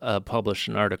Hill published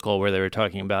an article where they were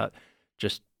talking about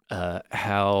just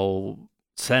how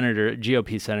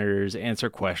GOP senators answer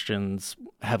questions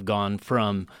have gone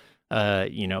from,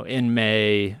 in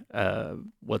May,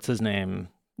 what's his name?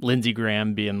 Lindsey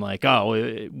Graham being like,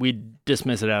 oh, we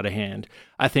dismiss it out of hand.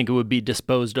 I think it would be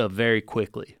disposed of very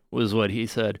quickly, was what he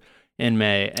said in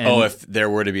May. And, if there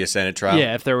were to be a Senate trial?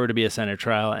 Yeah, if there were to be a Senate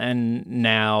trial. And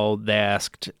now they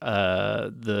asked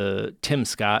the Tim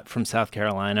Scott from South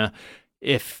Carolina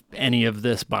if any of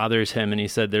this bothers him. And he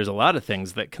said, there's a lot of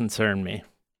things that concern me.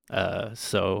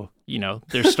 So,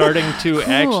 they're starting to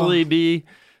actually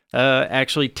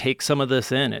take some of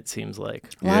this in, it seems like.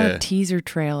 A lot of teaser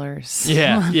trailers.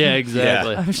 Yeah,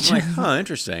 exactly. I'm like,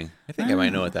 interesting. I think I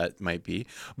might know what that might be.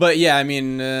 But yeah, I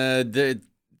mean,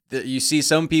 you see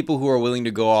some people who are willing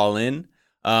to go all in.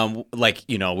 We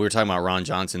were talking about Ron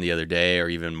Johnson the other day, or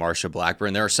even Marsha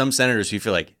Blackburn. There are some senators who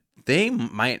feel like they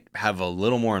might have a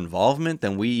little more involvement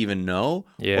than we even know,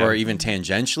 or even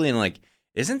tangentially. And like,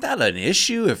 isn't that an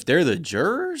issue if they're the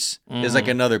jurors? Is like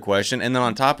another question. And then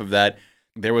on top of that,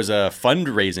 there was a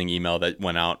fundraising email that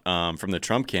went out from the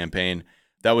Trump campaign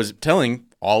that was telling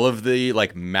all of the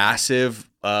like massive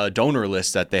donor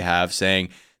lists that they have, saying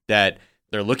that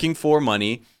they're looking for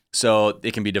money so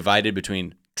it can be divided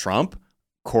between Trump,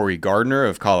 Cory Gardner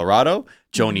of Colorado,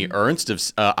 Joni Ernst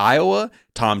of Iowa,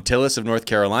 Tom Tillis of North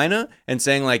Carolina, and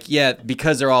saying like,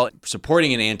 because they're all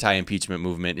supporting an anti-impeachment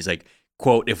movement, is like,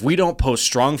 quote, if we don't post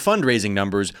strong fundraising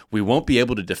numbers, we won't be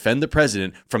able to defend the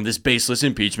president from this baseless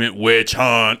impeachment witch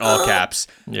hunt, all caps.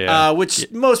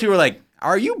 Which most people are like,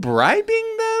 are you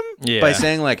bribing them? By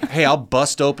saying like, hey, I'll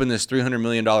bust open this $300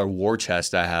 million war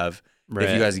chest I have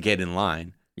if you guys get in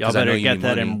line. Y'all better get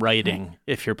that in writing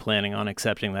if you're planning on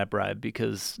accepting that bribe,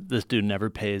 because this dude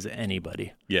never pays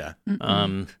anybody. Yeah.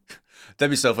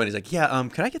 That'd be so funny. He's like,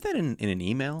 can I get that in an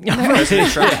email?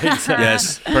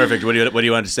 Yes, perfect. What do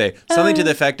you want to say? Something to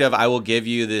the effect of, I will give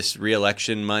you this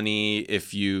re-election money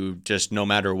if you just, no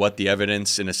matter what the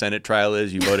evidence in a Senate trial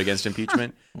is, you vote against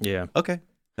impeachment. Yeah. Okay.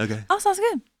 Oh, sounds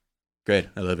good. Great.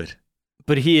 I love it.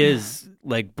 But he is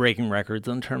like breaking records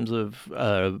in terms of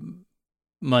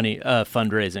money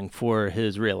fundraising for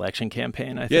his re-election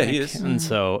campaign, I think. Yeah, he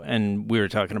is. And we were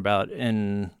talking about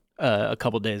in a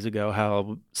couple days ago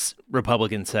how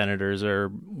Republican senators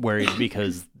are worried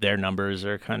because their numbers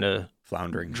are kind of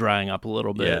floundering, drying up a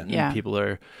little bit. And people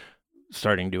are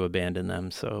starting to abandon them.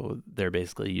 So they're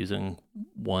basically using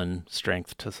one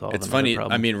strength to solve It's funny.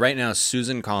 problem. I mean, right now,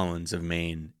 Susan Collins of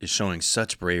Maine is showing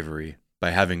such bravery by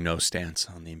having no stance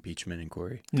on the impeachment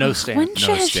inquiry. No stance. When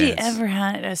has she ever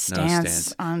had a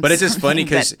stance on But it's just funny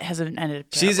because hasn't ended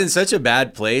she's in such a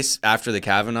bad place after the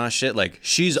Kavanaugh shit. Like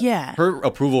her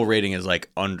approval rating is like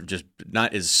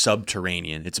is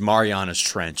subterranean. It's Mariana's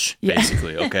Trench,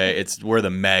 basically. Okay, it's where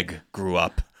the Meg grew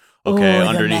up. Okay,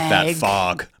 underneath that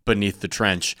fog, beneath the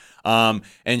trench.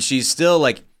 And she's still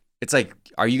like, it's like,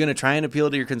 are you going to try and appeal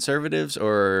to your conservatives,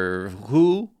 or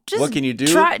who? What can you do?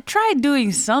 Try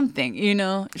doing something,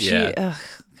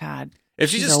 God. If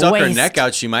she just stuck her neck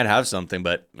out, she might have something,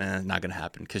 but not going to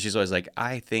happen, because she's always like,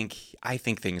 I think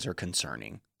things are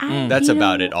concerning. That's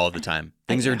about it all the time.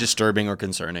 Things are disturbing or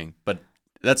concerning, but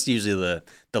that's usually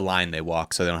the line they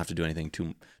walk, so they don't have to do anything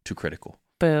too critical.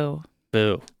 Boo.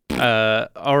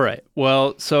 All right.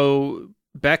 Well, so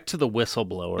back to the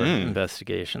whistleblower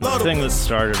investigation, the thing that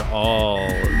started all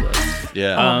of this.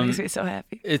 Yeah. Makes me so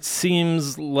happy. It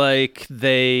seems like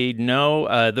they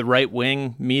know the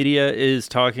right-wing media is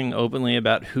talking openly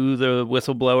about who the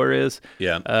whistleblower is.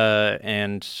 Yeah.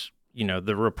 And,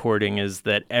 the reporting is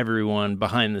that everyone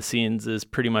behind the scenes is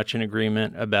pretty much in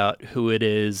agreement about who it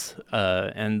is.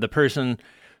 And the person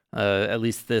At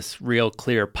least this Real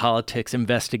Clear Politics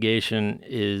investigation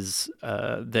is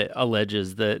that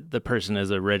alleges that the person is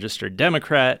a registered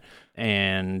Democrat,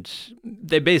 and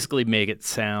they basically make it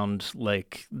sound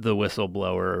like the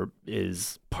whistleblower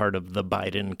is part of the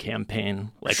Biden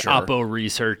campaign, like Sure. Oppo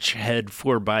research head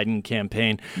for Biden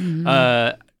campaign.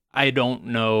 I don't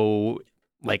know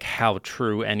like how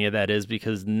true any of that is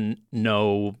because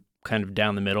no kind of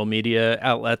down the middle media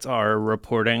outlets are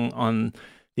reporting on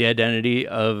the identity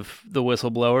of the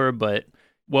whistleblower, but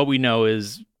what we know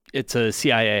is it's a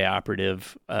CIA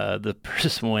operative. The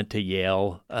person went to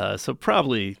Yale, so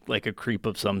probably like a creep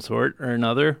of some sort or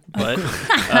another. But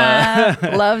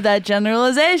Love that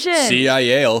generalization.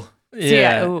 CIA.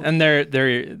 yeah, ooh. and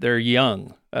they're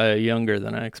young, younger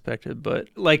than I expected. But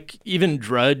like even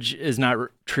Drudge is not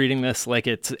treating this like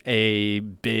it's a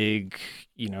big.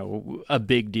 A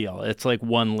big deal. It's like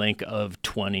one link of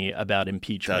 20 about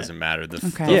impeachment. Doesn't matter. The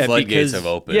Okay. floodgates have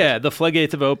opened. Yeah, the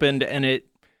floodgates have opened, and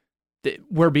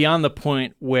we're beyond the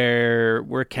point where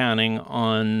we're counting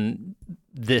on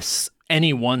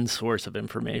any one source of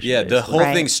information. Yeah, the basically. whole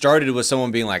Right. thing started with someone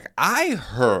being like, I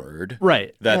heard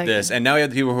Right. that Like- this, and now we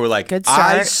have the people who are like, Good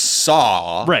I start.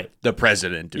 saw Right. the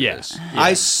president do Yeah. this. Yeah.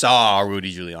 I saw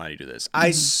Rudy Giuliani do this.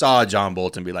 I saw John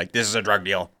Bolton be like, this is a drug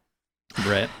deal.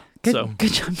 Right. Good, So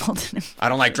good job, Bolton. I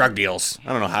don't like drug deals.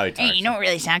 I don't know how he talks. You don't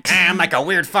really sound. I'm like a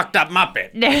weird fucked up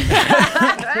Muppet.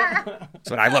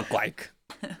 That's what I look like.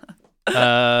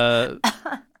 uh,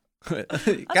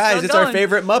 Guys, it's our going.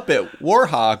 favorite Muppet,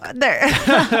 Warhawk. There.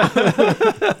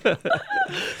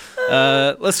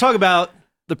 let's talk about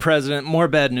the president. More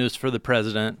bad news for the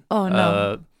president. Oh,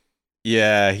 no.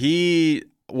 Yeah,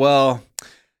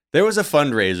 there was a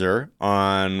fundraiser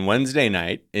on Wednesday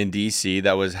night in D.C.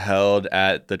 that was held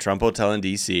at the Trump Hotel in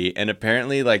D.C. And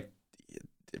apparently, like,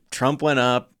 Trump went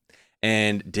up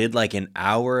and did like an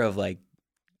hour of like,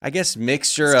 I guess,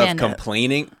 mixture of Stand-up.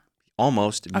 complaining,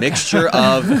 mixture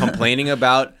of complaining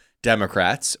about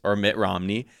Democrats or Mitt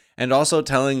Romney and also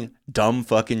telling dumb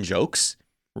fucking jokes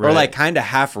or Right. like kind of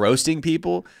half roasting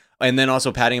people. And then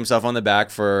also patting himself on the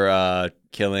back for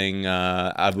killing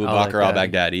Abu Bakr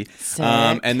al-Baghdadi. Sick.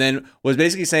 And then was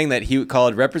basically saying that he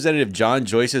called Representative John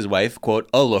Joyce's wife, quote,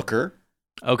 a looker,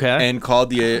 Okay. and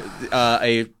called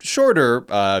a shorter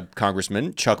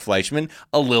congressman, Chuck Fleischman,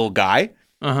 a little guy.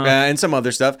 And some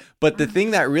other stuff. But the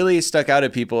thing that really stuck out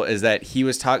at people is that he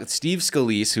was talking. Steve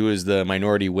Scalise, who is the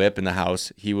minority whip in the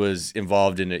House, he was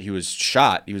involved in it. He was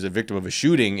shot. He was a victim of a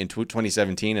shooting in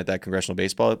 2017 at that congressional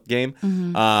baseball game,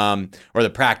 or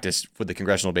the practice for the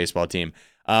congressional baseball team.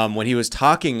 When he was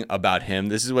talking about him,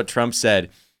 this is what Trump said.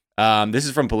 This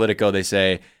is from Politico. They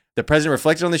say, the president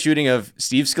reflected on the shooting of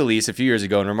Steve Scalise a few years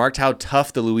ago and remarked how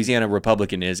tough the Louisiana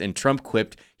Republican is, and Trump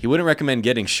quipped he wouldn't recommend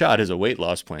getting shot as a weight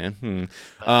loss plan.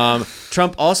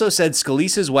 Trump also said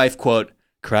Scalise's wife, quote,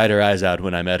 cried her eyes out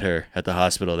when I met her at the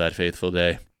hospital that fateful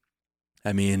day.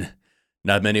 I mean,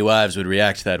 not many wives would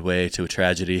react that way to a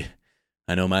tragedy.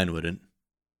 I know mine wouldn't.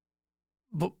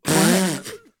 But,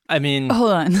 I mean,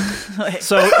 Hold on. Wait.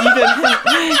 so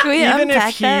Can we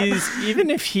unpack that? even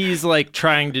if he's like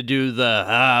trying to do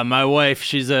the my wife,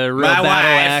 she's a real My battle wife.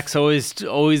 axe,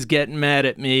 always getting mad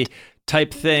at me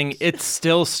type thing, it's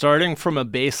still starting from a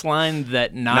baseline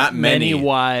that not many many.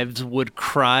 wives would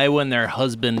cry when their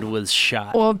husband was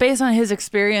shot. Well, based on his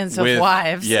experience of With-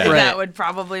 wives, yeah. Right. that would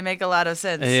probably make a lot of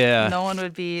sense. Yeah. No one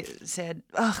would be said,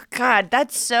 "Oh God,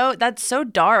 that's so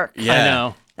dark." Yeah. I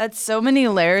know. That's so many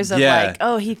layers of Yeah. like,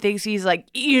 oh, he thinks he's like,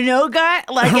 guy,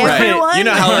 like Right. everyone. You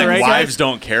know how like Right. wives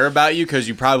don't care about you because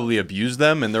you probably abuse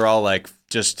them and they're all like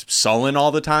just sullen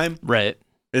all the time? Right.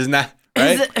 Isn't that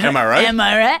right? Am I right? Am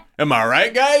I right? Am I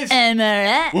right, guys? Am I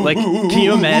right? Like, can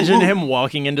you imagine him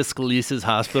walking into Scalise's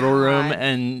hospital room God.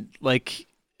 and like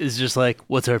is just like,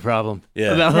 "What's her problem?"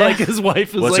 Yeah. About like his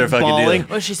wife is What's her like fucking deal? bawling.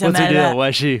 What's she so What's her mad deal? about? Why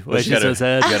is she got so a-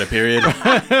 sad? She got a period.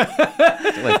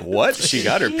 Like what? She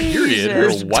got her period. Her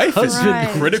Jesus wife is in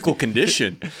Christ. critical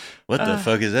condition. What the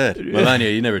fuck is that? Melania,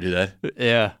 you never do that.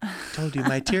 Yeah. Told you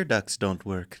my tear ducts don't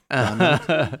work.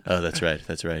 Oh, that's right.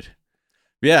 That's right.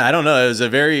 Yeah, I don't know. It was a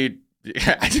very.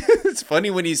 It's funny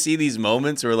when you see these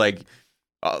moments where like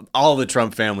all the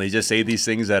Trump family just say these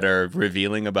things that are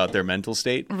revealing about their mental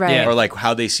state, Right. Yeah. or like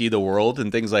how they see the world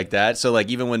and things like that. So like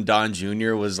even when Don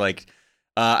Jr. was like.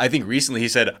 I think recently he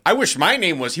said, I wish my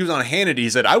name was, he was on Hannity, he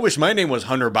said, I wish my name was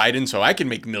Hunter Biden so I can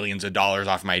make millions of dollars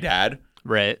off my dad.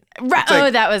 Right. Right. like-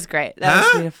 Oh, that was great. That was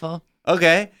Huh? beautiful.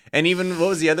 Okay. And even, what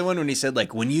was the other one when he said,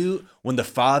 like, when the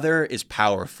father is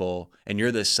powerful and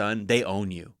you're the son, they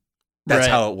own you. That's Right.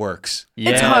 how it works.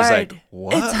 Yeah. It's And I was hard. like,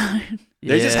 what? It's hard.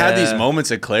 They just have these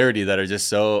moments of clarity that are just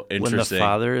so interesting. When the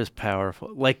father is powerful.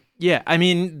 Like, yeah, I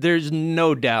mean, there's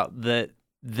no doubt that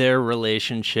their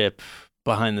relationship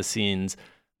behind the scenes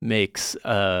makes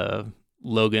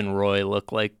Logan Roy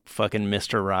look like fucking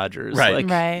Mr. Rogers. Right. Like,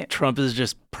 Right. Trump is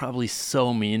just probably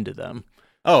so mean to them.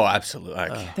 Oh, absolutely.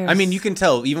 I There's- mean, you can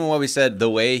tell, even what we said, the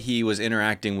way he was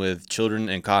interacting with children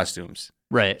in costumes.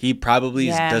 Right. He probably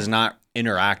Yeah. does not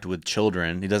interact with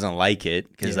children. He doesn't like it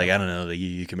because, like, I don't know, like,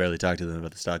 you can barely talk to them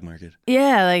about the stock market.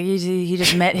 Yeah, like he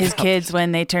just met his kids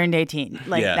when they turned 18.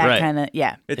 Like Yeah. that Right. kind of,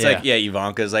 yeah. It's Yeah. like,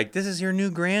 Ivanka's like, this is your new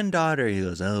granddaughter. He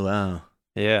goes, oh, wow.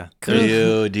 Yeah. Do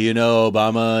you know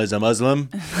Obama is a Muslim?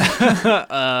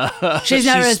 She's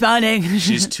not responding.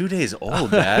 She's 2 days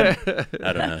old, Dad.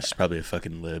 I don't know. She's probably a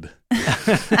fucking lib.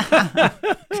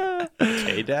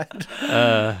 Okay, Dad?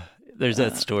 There's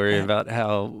that story about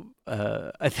how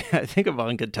I think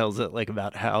Ivanka tells it like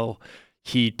about how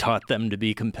he taught them to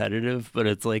be competitive, but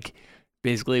it's like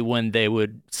basically when they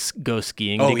would go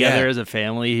skiing together as a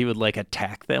family, he would like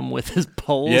attack them with his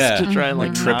poles to try and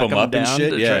like Trip knock them up and down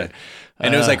shit. to Yeah. try-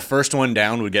 And it was like first one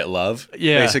down would get love,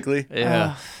 basically.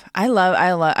 Yeah.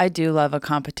 I do love a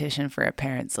competition for a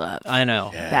parent's love. I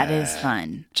know. That is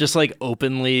fun. Just like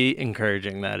openly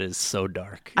encouraging that is so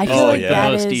dark. I feel Oh, like yeah. The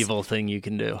that most is, evil thing you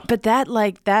can do. but that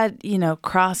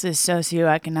crosses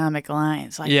socioeconomic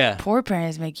lines. Like Yeah. poor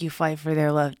parents make you fight for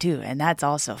their love too, and that's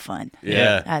also fun.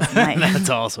 Yeah. That's nice. That's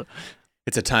also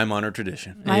It's a time-honored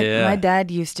tradition. My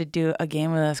dad used to do a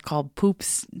game with us called Poop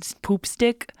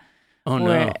Stick. oh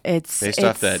where no. Based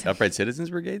off that Upright Citizens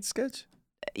Brigade sketch?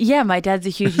 Yeah, my dad's a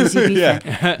huge UCB Yeah.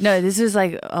 fan. No, this was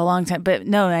like a long time. But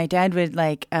no, my dad would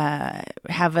like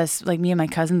have us, like me and my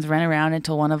cousins, run around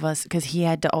until one of us, because he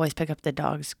had to always pick up the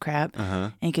dog's crap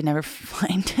and he could never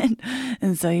find it.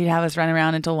 And so he'd have us run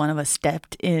around until one of us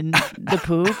stepped in the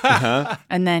poop.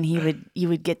 And then you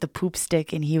would get the poop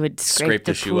stick and he would scrape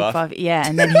the the shoe poop off. Yeah,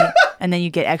 and then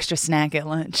you get extra snack at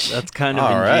lunch. That's kind of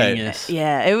All right. ingenious.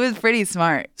 Yeah, it was pretty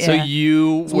smart. So Yeah.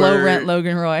 you It's were low rent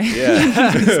Logan Roy.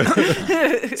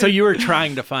 Yeah. So you were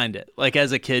trying to find it. Like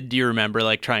as a kid, do you remember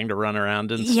like trying to run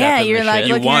around and Yeah, step in you're the like, shit?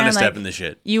 You looking want to around step like- in the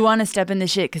shit. You want to step in the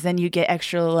shit because then you get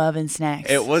extra love and snacks.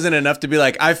 It wasn't enough to be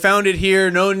like, I found it here.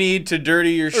 No need to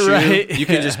dirty your shoe. Right, You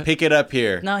can just pick it up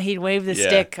here. No, he'd wave the Yeah.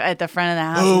 stick at the front of the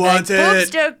house. Who He'd be wants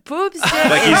like, it? Poop stick.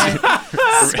 Like and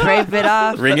he's scrape it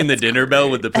off. ringing the dinner bell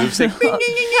with the poop stick. Ding, ding,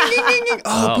 ding, ding, ding, ding.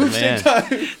 Oh, poop man. stick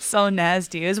time. So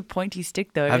nasty. It was a pointy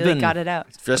stick though. It I've really been- got it out.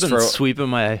 Just I've been for sweeping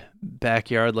my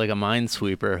backyard like a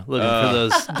minesweeper, looking for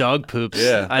those dog poops.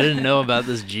 Yeah. I didn't know about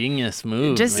this genius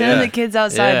move. Just man. send Yeah. the kids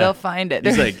outside. Yeah. They'll find it.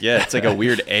 It's like, it's like a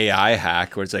weird AI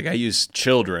hack where it's like, I use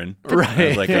children. Right.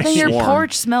 as like a then your swarm.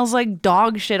 porch smells like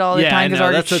dog shit all the Yeah, I time because know.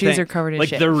 our That's the shoes thing. are covered in like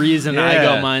shit. the reason I Yeah.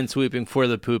 go minesweeping for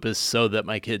the poop is so that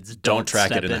my kids don't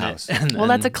track it step in the house. And well,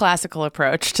 that's a then- classical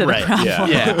approach to right. the problem. Yeah.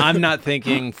 Yeah, I'm not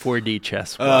thinking 4D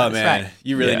chess. Oh, man. Right.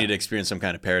 You really Yeah. need to experience some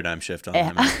kind of paradigm shift on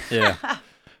Yeah. that, man. Yeah.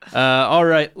 All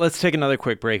right, let's take another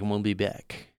quick break and we'll be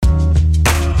back.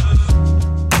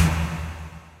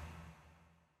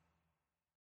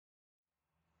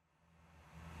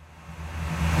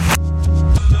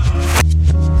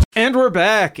 And we're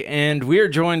back, and we're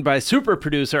joined by super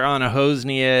producer Anna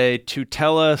Hosnier to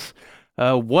tell us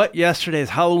what yesterday's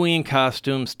Halloween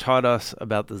costumes taught us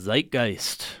about the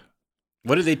zeitgeist.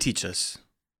 What did they teach us?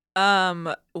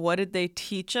 What did they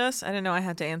teach us? I didn't know I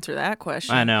had to answer that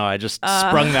question. I know, I just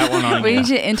sprung that one on We you. need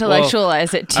to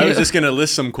intellectualize it too. I was just going to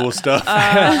list some cool stuff.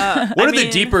 What are the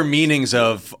deeper meanings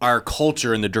of our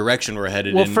culture and the direction we're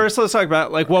headed Well, in? first let's talk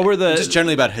about like what were just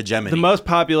generally about hegemony. the most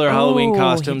popular Halloween Oh,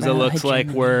 costumes. It yeah, looks like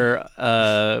hegemony.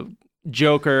 were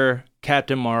Joker,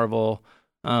 Captain Marvel,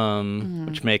 Mm-hmm.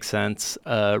 which makes sense.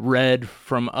 Red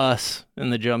from Us in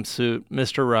the jumpsuit,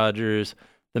 Mr. Rogers,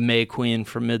 the May Queen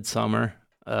from Midsummer.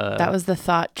 That was the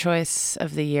thought choice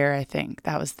of the year, I think.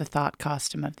 That was the thought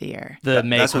costume of the year. the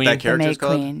May That's what Queen. that The character May is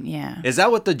called? Queen, yeah. Is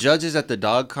that what the judges at the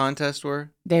dog contest were?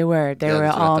 They were. They Yeah, were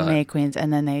that's what I all thought. May Queens,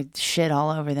 and then they shit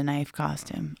all over the knife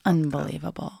costume.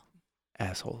 Unbelievable.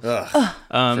 Assholes. Ugh,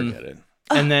 Um, forget it.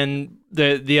 and then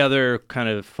the other kind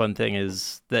of fun thing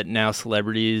is that now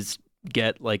celebrities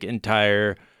get like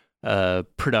entire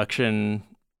production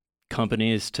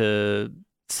companies to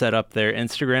set up their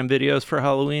Instagram videos for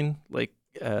Halloween, like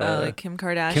Kim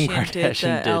Kardashian, Kardashian did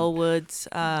did. the Elle Woods.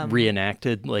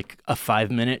 reenacted like a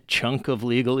 5-minute chunk of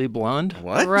Legally Blonde.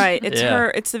 What? Right. It's Yeah.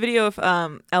 her. It's the video of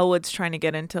Elle Woods trying to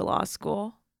get into law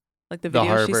school, like the The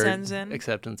video she Harvard sends in.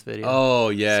 acceptance video. Oh,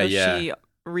 yeah, so yeah. she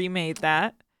remade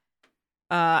that.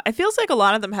 it feels like a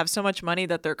lot of them have so much money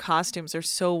that their costumes are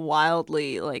so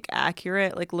wildly like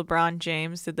accurate. Like LeBron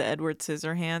James did the Edward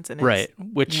Scissorhands, and Right.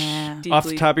 Which off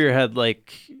the top of your head,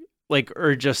 like,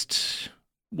 or just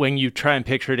when you try and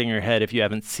picture it in your head, if you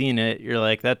haven't seen it, you're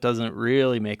like, that doesn't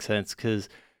really make sense because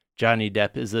Johnny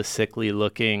Depp is a sickly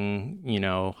looking,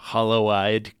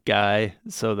 hollow-eyed guy.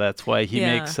 So that's why he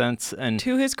makes sense. And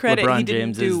to his credit, LeBron he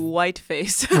didn't James do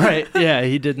whiteface. Right. Yeah,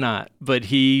 he did not. But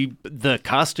the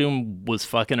costume was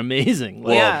fucking amazing.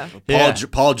 Well,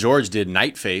 Paul George did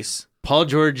Nightface. Paul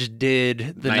George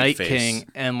did the Night Face. King,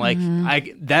 and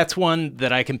that's one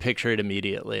that I can picture it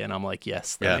immediately, and I'm like,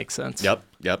 yes, that makes sense. Yep.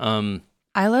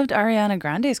 I loved Ariana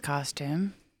Grande's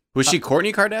costume. Was she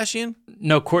Kourtney Kardashian?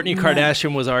 No, Kourtney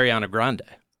Kardashian was Ariana Grande.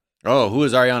 Oh, who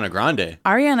is Ariana Grande?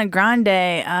 Ariana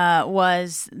Grande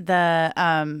was the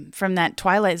from that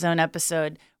Twilight Zone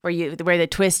episode where the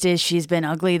twist is she's been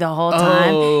ugly the whole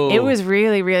time. Oh. It was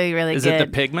really, really, really Is good. it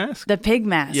the pig mask? The pig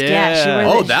mask. Yeah.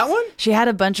 She wore that one? She had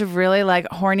a bunch of really like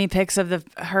horny pics of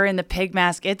her in the pig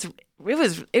mask. It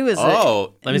was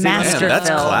Oh, a masterful. that's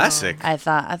classic. I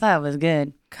thought it was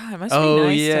good. God, it must be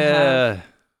nice to have yeah.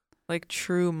 like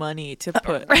true money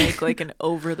to make like an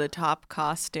over-the-top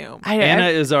costume. Anna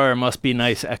is our must be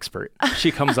nice expert.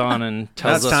 She comes on and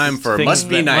tells That's us time for things Must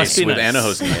Be that Nice with Anna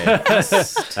nice.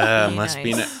 Hosnier. Must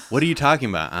be nice. What are you talking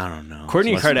about? I don't know.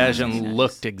 Kourtney Must be Kardashian nice.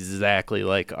 looked exactly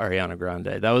like Ariana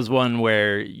Grande. That was one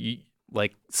where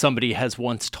somebody has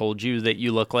once told you that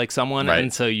you look like someone, Right.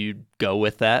 and so you go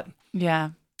with that.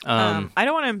 Yeah. I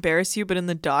don't want to embarrass you, but in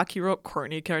the doc, you wrote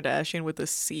Kourtney Kardashian with a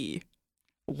C.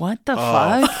 What the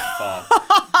fuck?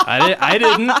 I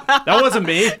didn't. That wasn't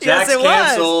me. Yes, it was.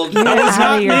 canceled. You're That was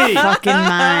out of not your me. fucking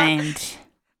mind.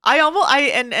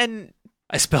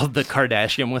 I spelled the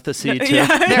Kardashian with a C too. Yeah,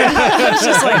 I was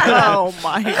just like, oh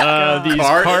my god.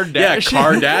 These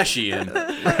Kardashian.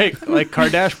 right, like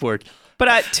Kardashboard.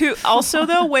 But also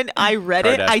though, when I read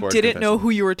it, I Kardashboard didn't know confession. who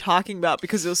you were talking about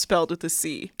because it was spelled with a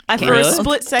C. For Really? a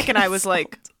split second, I was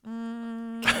like,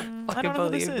 I don't know who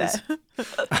this believe is.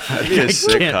 That'd be a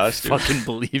sick Can't costume. fucking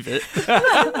believe it.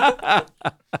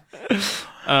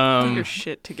 Put your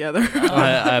shit together.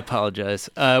 I apologize.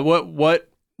 What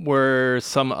were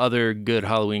some other good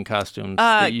Halloween costumes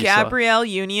that you Gabrielle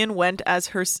Union went as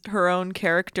her own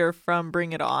character from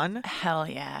Bring It On. Hell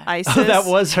yeah. Isis. saw? Oh, that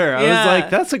was her. I Yeah. was like,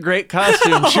 that's a great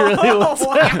costume. She really was.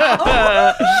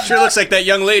 Sure looks like that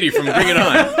young lady from Bring It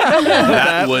On.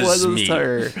 That was me.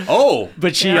 her. Oh,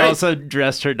 But she Right. also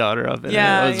dressed her daughter up in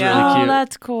Yeah, it. It was yeah. really Oh, cute.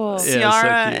 that's cool. Yeah, so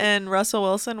Ciara cute. and Russell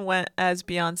Wilson went as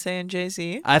Beyonce and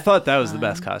Jay-Z. I thought that was the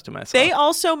best costume I saw. They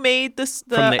also made from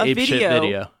the a Ape Shit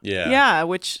video. yeah. Yeah,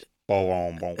 which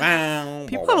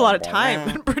people had a lot of time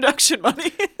and production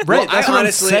money. Right, Well, that's I what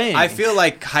honestly, I'm saying. I feel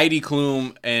like Heidi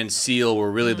Klum and Seal were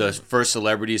really the first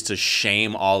celebrities to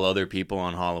shame all other people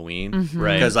on Halloween.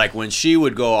 Right. Because like when she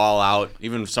would go all out,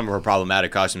 even some of her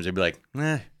problematic costumes, they'd be like,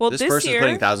 Well, this this person's year-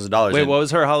 putting thousands of dollars Wait, in. what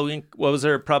was her Halloween? What was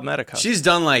her problematic costume? She's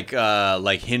done like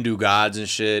Hindu gods and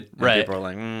shit. And Right. people are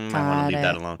like, I want to Got leave it.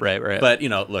 that alone. Right. But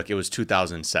look, it was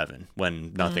 2007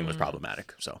 when nothing was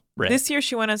problematic. So Right. This year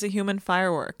she went as a human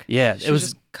firework. Yeah, She it was.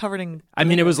 just covered in. I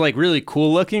mean, it was like really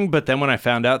cool looking, but then when I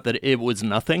found out that it was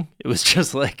nothing, it was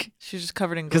just like She's just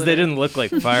covered in. because they glitter. didn't look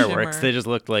like fireworks; Shimmer. they just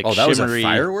looked like that was a shimmery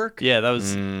firework? Yeah, that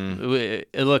was.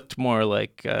 It looked more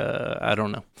like I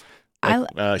don't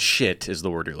know. shit is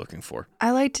the word you're looking for.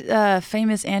 I liked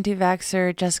famous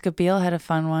anti-vaxxer Jessica Biel had a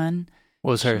fun one.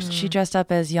 What was hers? She dressed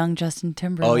up as young Justin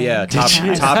Timberlake. Oh yeah, top That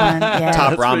was fun. Yeah. top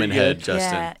That's ramen pretty head, good.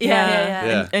 Justin. Yeah.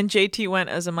 Yeah. And JT went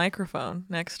as a microphone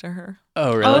next to her.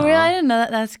 Oh really? Oh, really? I didn't know that.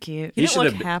 That's cute. He He didn't should look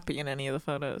have been- happy in any of the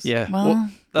photos. Yeah. Well, What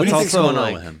do that's you think's also going on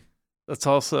like with him? that's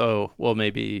also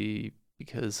maybe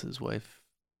because his wife,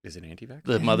 Is it anti-vax?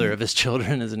 the mother of his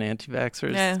children, is an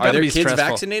anti-vaxxer. Yeah. It's Are gotta their be kids stressful.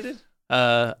 vaccinated?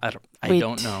 I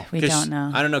don't know. We 'Cause don't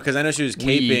know. I don't know because I know she was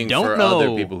We caping don't for know.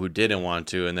 other people who didn't want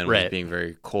to, and then was Right. being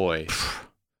very coy.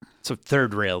 It's a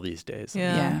third rail these days.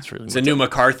 Yeah. It's really It's a new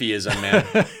McCarthyism,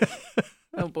 man.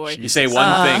 Oh boy. You say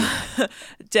one thing.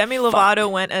 Demi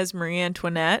Lovato went as Marie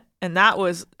Antoinette, and that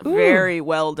was a very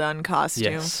well done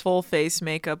costume. Yes. Full face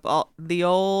makeup. The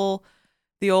old.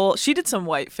 She did some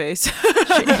white face.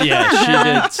 Yeah, she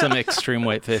did some extreme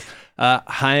white face.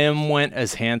 Chaim went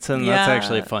as Hanson. That's Yeah.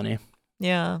 actually funny.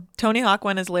 Yeah. Tony Hawk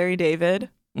went as Larry David.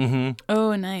 Mm-hmm.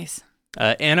 Oh, nice.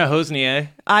 Anna Hosnier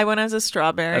I went as a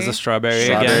strawberry. as a strawberry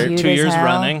Strawberry. again. Cute 2 as years hell.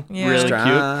 running. Yeah. Really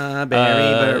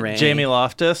Strawberry cute. beret. Jamie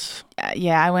Loftus.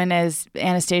 Yeah, I went as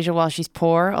Anastasia while she's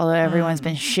poor, although everyone's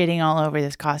been shitting all over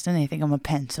this costume. They think I'm a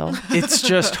pencil. It's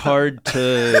just hard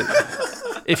to.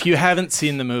 if you haven't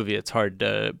seen the movie, it's hard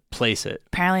to place it.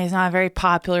 Apparently, it's not a very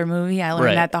popular movie. I learned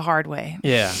Right. that the hard way.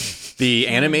 Yeah. The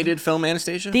animated film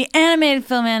Anastasia? The animated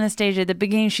film Anastasia, at the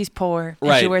beginning, she's poor. And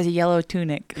she Right. wears a yellow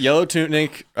tunic. Yellow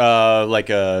tunic, like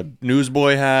a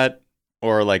newsboy hat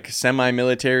or like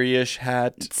semi-military-ish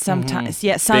hat. Sometimes,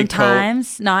 yeah, coat.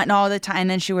 sometimes, not all the time. And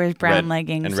then she wears brown Red-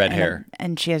 leggings and red hair.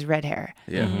 and she has red hair.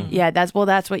 Yeah. Yeah, that's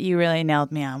what you really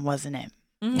nailed me on, wasn't it?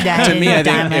 To me, I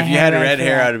think if you had red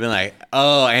hair, I'd have been like,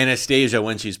 oh, Anastasia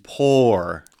when she's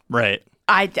poor. Right.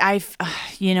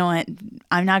 You know what?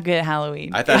 I'm not good at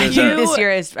Halloween. I thought it was a- this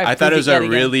year is. I thought it was a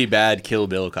really bad Kill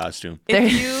Bill costume.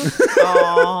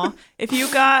 If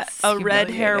you got a It's red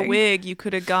hair humiliating. wig, you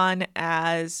could have gone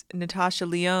as Natasha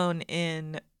Lyonne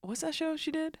in what's that show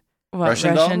she did?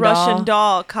 Russian Doll? Russian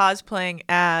Doll cosplaying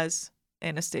as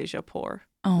Anastasia Poor.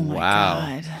 Oh my Wow.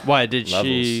 god! Why did Levels.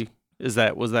 she? Was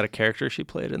that a character she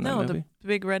played in that No, movie? the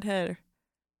big red head.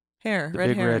 The Red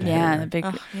big hair. red Yeah, hair. the big.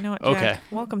 Ugh, you know what, Okay. Jack?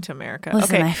 Welcome to America.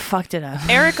 Listen, okay. I fucked it up.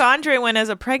 Eric Andre went as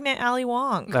a pregnant Ali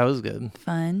Wong. That was good.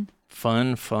 Fun.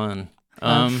 Fun. Fun.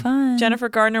 Jennifer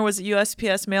Gardner was at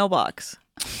USPS mailbox.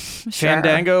 Sure.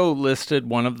 Fandango listed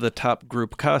one of the top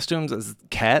group costumes as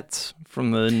cats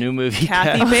from the new movie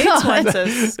Kathy Cats. Bates went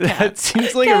as That cat.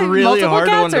 seems like Yeah, a really multiple hard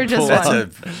one cats or to just pull one?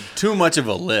 That's off. a too much of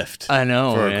a lift. I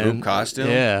know, for a man. group costume?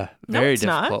 Yeah, No, very it's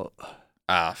not. difficult.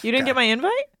 You didn't get my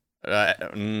invite?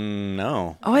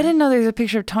 No. Oh, I didn't know there was a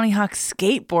picture of Tony Hawk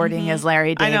skateboarding as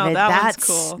Larry I David. know, that one's that's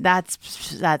cool.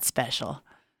 That's special.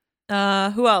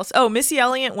 Who else? Oh, Missy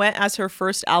Elliott went as her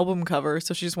first album cover,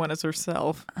 so she just went as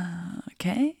herself.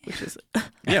 Okay. Which is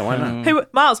Yeah, why not? Hey,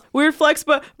 Miles, weird flex,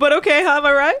 but okay, huh? Am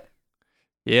I right?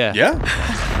 Yeah.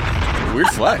 Yeah. Weird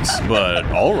flex, but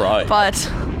all right.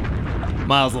 But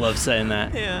Miles loves saying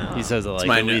that. Yeah. He says it like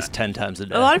my at new- least 10 times a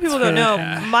day. A lot of people don't know.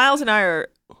 Miles and I are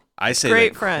I say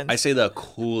Great the, friends. I say the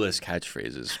coolest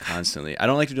catchphrases constantly. I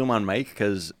don't like to do them on mic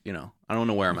because I don't want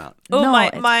to wear them out. Oh, No, my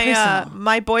it's personal.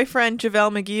 my boyfriend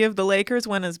JaVale McGee of the Lakers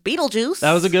went as Beetlejuice.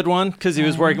 That was a good one because he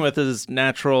was working with his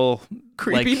natural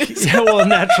Creepiness.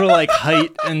 natural like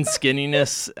height and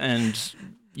skinniness, and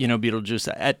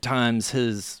Beetlejuice at times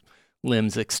his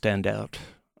limbs extend out.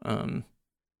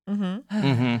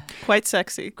 quite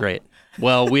sexy. Great.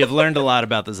 Well, we have learned a lot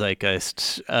about the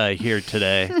zeitgeist here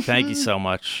today. Thank you so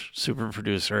much, super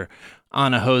producer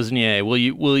Anna Hosnier.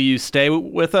 Will you stay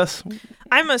with us?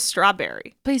 I'm a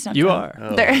strawberry. please don't. You tell are.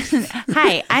 me. There-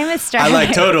 Hi, I'm a star. I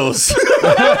like totals.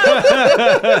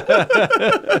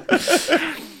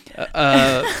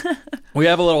 We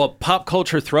have a little pop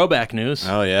culture throwback news.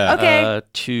 Oh yeah. Okay.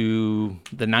 To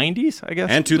the 90s, I guess.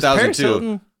 And Was Paris 2002.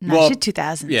 Hilton- No, Well, she's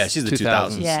 2000s. Yeah, she's the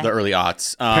 2000s. 2000s, Yeah. the early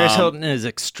aughts. Paris Hilton is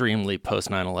extremely post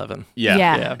 9/11. Yeah,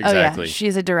 Yeah. exactly. Oh, yeah.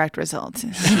 She's a direct result.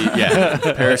 Yeah,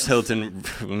 Paris Hilton.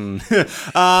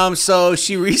 So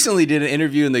she recently did an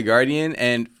interview in The Guardian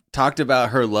and talked about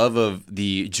her love of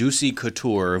the Juicy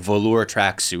Couture velour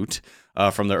tracksuit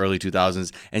from the early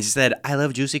 2000s. And she said, I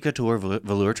love Juicy Couture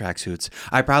velour tracksuits.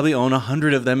 I probably own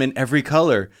 100 of them in every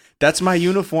color. That's my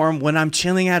uniform when I'm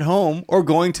chilling at home or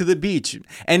going to the beach.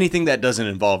 Anything that doesn't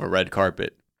involve a red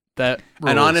carpet. That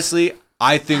And rules. honestly,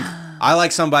 I think I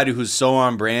like somebody who's so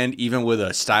on brand, even with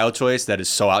a style choice that is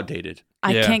so outdated.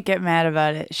 I Yeah. can't get mad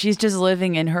about it. She's just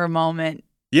living in her moment.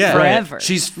 Yeah, Forever.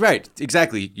 She's right,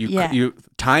 exactly. Yeah. You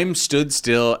time stood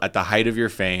still at the height of your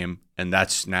fame, and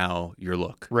that's now your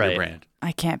look, Right. your brand.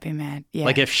 I can't be mad. Yeah.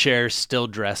 Like if Cher's still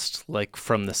dressed like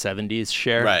from the 70s,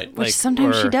 Cher. Right. Which like,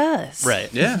 sometimes she or- does. Right.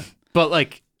 Yeah, But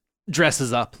like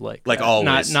dresses up like that.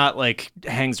 always. Not like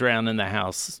hangs around in the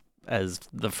house as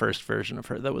the first version of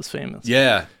her that was famous.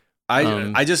 yeah.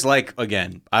 Um, I just like,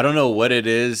 again, I don't know what it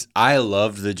is. I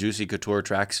loved the Juicy Couture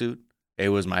tracksuit. It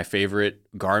was my favorite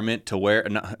garment to wear,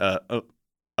 to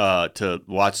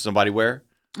watch somebody wear.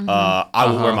 I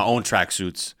would wear my own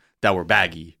tracksuits that were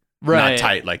baggy, Right. not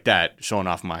tight like that, showing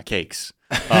off my cakes.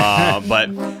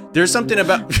 But there's something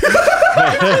about.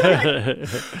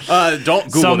 Don't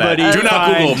Google Somebody that. Do not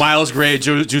find- Google Miles Gray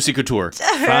Juicy Couture.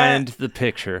 Find the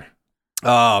picture.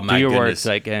 Oh my Do your work, goodness!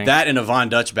 Zeit Gang. That in a Von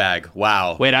Dutch bag.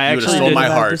 Wow. Wait, I You would've actually stole did my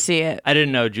Love heart. to see it. I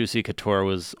didn't know Juicy Couture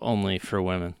was only for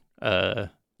women. I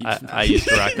used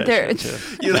to rock that There- shit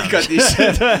too. You like got these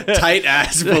tight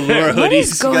ass velour hoodies. What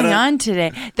is You going gotta- on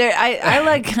today? There,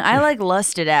 I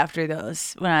lusted after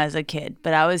those when I was a kid,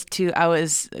 but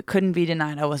couldn't be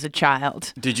denied. I was a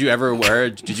child. Did you ever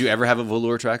have a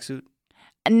velour tracksuit?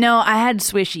 No, I had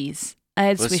swishies. I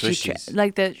had What's swishy, swishies?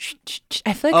 like the.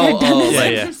 I feel like I've done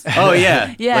this. yeah. Oh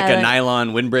yeah. Yeah, Like a like-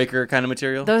 nylon windbreaker kind of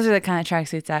material. Those are the kind of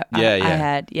tracksuits I yeah.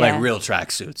 had. Yeah. Like real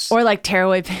tracksuits. Or like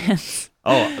tearaway pants.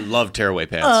 Oh, I love tearaway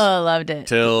pants. Oh, loved it.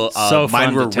 Till So mine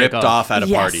fun were to take ripped off. off at a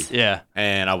Yes. party. Yeah.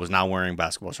 And I was not wearing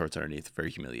basketball shorts underneath.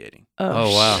 Very humiliating. Oh,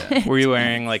 wow. Were you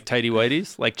wearing like tighty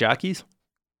whities, like jockeys?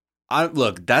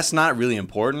 Look, that's not really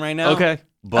important right now. Okay.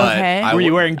 But Okay. I Were you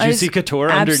w- wearing Juicy Couture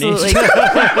Absolutely.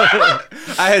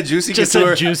 underneath? I had Juicy Just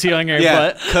Couture. a juicy on your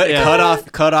Yeah,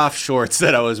 butt? cut off shorts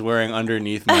that I was wearing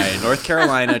underneath my North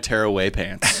Carolina tearaway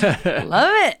pants.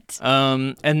 Love it.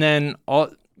 And then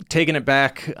taking it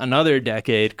back another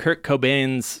decade, Kurt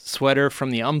Cobain's sweater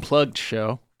from the Unplugged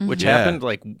show, which Yeah. happened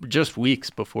like just weeks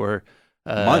before.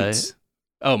 Months.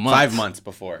 Oh, months. 5 months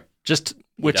before.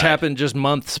 Which died. happened just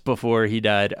months before he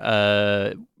died.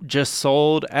 Just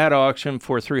sold at auction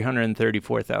for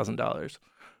 $334,000.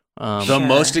 The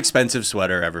most expensive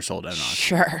sweater ever sold at an auction.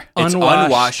 Sure. It's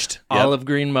unwashed. Yep. olive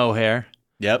green mohair.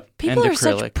 Yep. People And are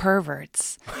such acrylic.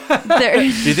 perverts. Do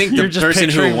you think You're the just person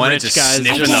who picturing wanted rich to guys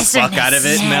sniffing just the fuck out of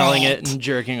it? Smelling it and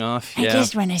jerking off. I Yeah.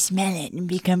 just want to smell it and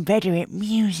become better at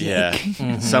music. Yeah.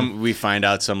 We find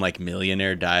out some like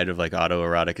millionaire died of like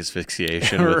autoerotic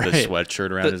asphyxiation with Right. the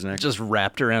sweatshirt around his neck. Just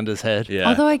wrapped around his head. Yeah.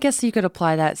 Although I guess you could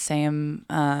apply that same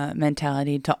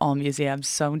mentality to all museums.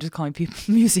 So I'm just calling people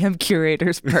museum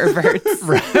curators perverts.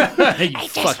 You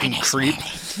fucking creep.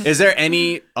 Is there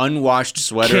any unwashed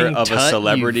sweater King of a Tut,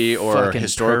 celebrity you or fucking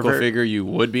historical pervert. figure you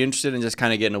would be interested in just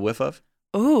kind of getting a whiff of?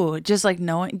 Ooh, just like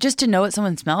just to know what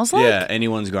someone smells like? Yeah,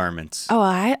 anyone's garments. Oh,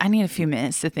 I need a few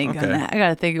minutes to think on Okay. that. I got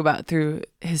to think about through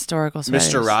historical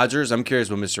sweaters. Mr. Rogers, I'm curious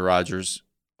what Mr. Rogers,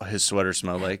 his sweater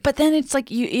smelled like. But then it's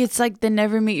like it's like the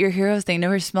never meet your heroes thing.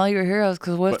 Never smell your heroes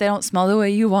because what if they don't smell the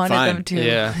way you wanted Fine. them to?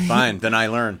 Yeah. Fine, then I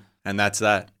learn, and that's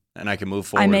that, and I can move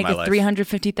forward I make in a my life.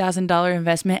 $350,000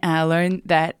 investment and I learned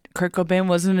that Kurt Cobain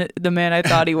wasn't the man I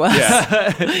thought he was.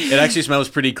 Yeah, it actually smells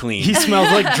pretty clean. He smells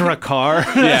like Drakkar.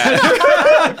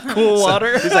 Yeah, Cool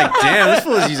water. he's like, damn, this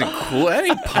fool is using cool. Any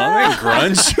punk,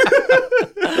 grunge,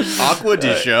 Aqua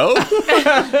de Show.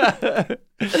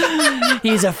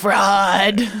 He's a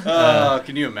fraud.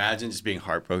 Can you imagine just being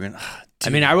heartbroken? I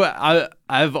mean,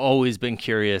 I've always been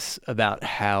curious about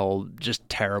how just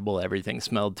terrible everything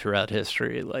smelled throughout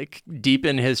history. Like deep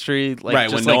in history, like Right,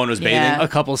 just when no like one was bathing. Yeah. a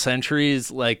couple centuries.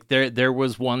 Like there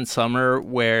was one summer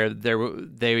where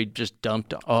they just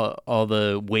dumped all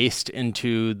the waste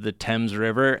into the Thames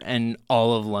River, and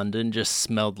all of London just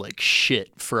smelled like shit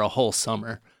for a whole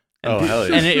summer. And Oh, hell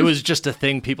yeah. And it was just a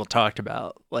thing people talked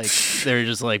about. Like they were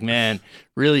just like, man,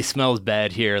 really smells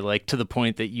bad here. Like to the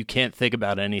point that you can't think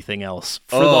about anything else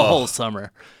for the Oh. whole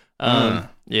summer.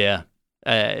 Yeah,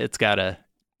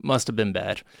 must have been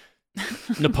bad.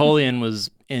 Napoleon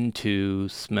was into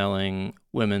smelling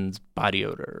women's body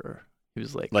odor. He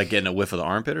was like Like getting a whiff of the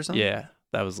armpit or something? yeah,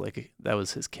 that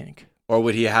was his kink. Or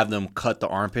would he have them cut the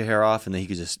armpit hair off and then he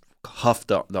could just huff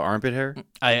the armpit hair?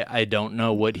 I don't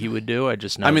know what he would do. I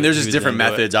just know. I mean, there's he just was different into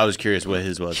it. methods. I was curious what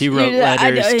his was. He wrote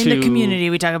letters in to the community.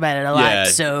 We talk about it a lot. yeah.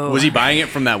 So Was he buying it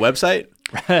from that website?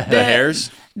 The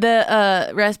hairs?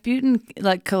 The Rasputin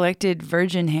like collected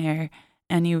virgin hair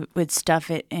and he would stuff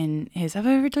it in his. Have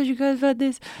I ever told you guys about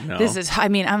this? No. This is. I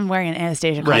mean, I'm wearing an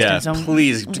Anastasia costume. Yeah, so I'm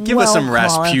please give us some well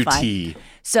qualified. Rasputin.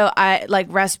 So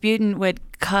Rasputin would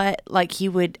cut, like he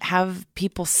would have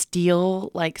people steal,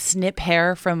 like snip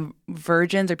hair from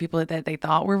virgins or people that they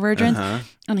thought were virgins.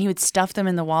 And he would stuff them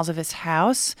in the walls of his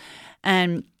house.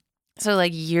 And so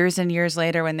like years and years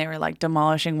later when they were like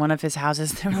demolishing one of his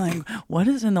houses, they were like, what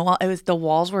is in the wall? The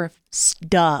walls were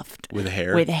stuffed With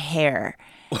hair? With hair.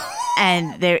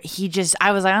 And I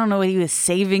was like, I don't know what he was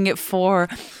saving it for,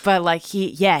 but like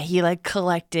he like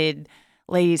collected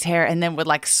ladies' hair and then would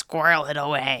like squirrel it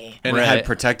away. And it had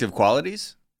protective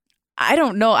qualities? I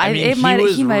don't know. I mean, he might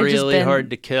was have really just been hard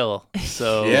to kill.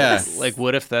 So, Yeah. like,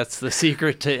 what if that's the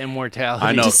secret to immortality?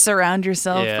 I know. just surround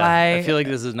yourself Yeah, by. I feel like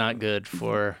this is not good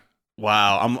for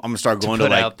Wow, I'm gonna start going to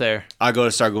put like out there.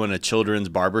 start going to children's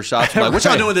barber shops. Like, what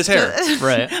y'all doing with this hair?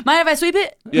 Right. Mind if I sweep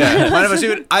it? Yeah, mind if I see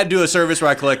it? I do a service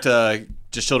where I collect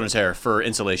just children's hair for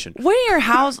insulation. Wouldn't your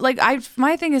house like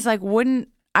my thing is like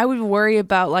I would worry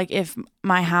about like if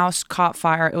my house caught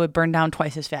fire, it would burn down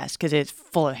twice as fast because it's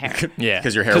full of hair. Yeah.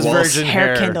 'Cause your hair walls. virgin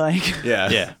hair kindling. Yeah,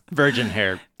 Yeah. Virgin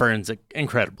hair burns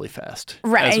incredibly fast.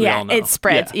 Right, as we yeah. all know. It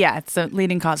spreads. Yeah. It's the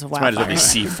leading cause of Might as well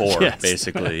wildfire. be C4, Yes.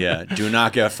 basically. Yeah, do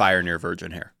not get a fire near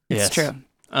virgin hair. Yes. It's true.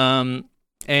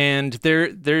 And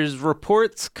there's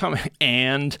reports coming,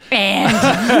 and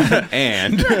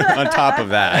And on top of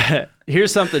that,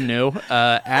 here's something new.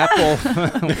 Apple,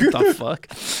 what the fuck?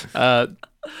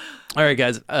 All right,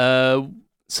 guys.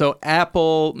 So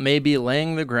Apple may be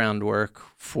laying the groundwork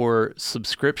for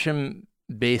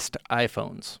subscription-based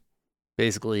iPhones.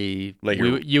 Basically, Like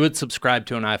you would subscribe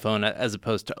to an iPhone as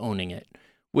opposed to owning it,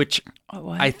 which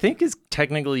What? I think is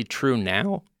technically true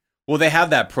now. Well, they have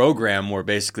that program where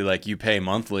basically like you pay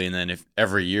monthly, and then if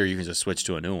every year you can just switch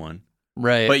to a new one.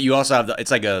 Right. But you also have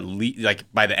it's like like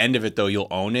by the end of it though, you'll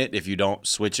own it if you don't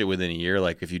switch it within a year.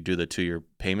 Like if you do the 2-year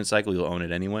payment cycle, you'll own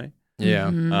it anyway. yeah.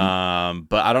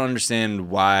 But I don't understand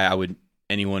why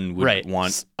anyone would Right.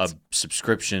 want a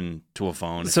subscription to a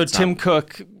phone. if So it's Tim not-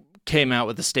 Cook came out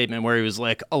with a statement where he was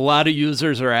like, a lot of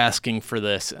users are asking for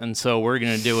this, and so we're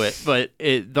going to do it. But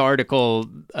the article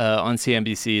on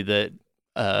CNBC that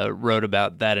wrote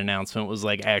about that announcement was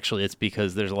like, actually, it's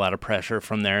because there's a lot of pressure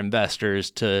from their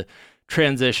investors to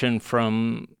transition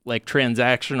from like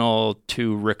transactional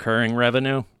to recurring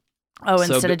revenue. Oh,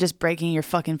 So instead ba- of just breaking your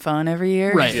fucking phone every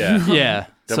year? Right. Yeah. Yeah.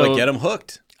 They're So like, get them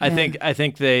hooked. I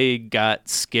think they got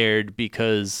scared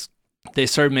because they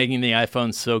started making the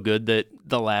iPhones so good that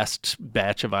the last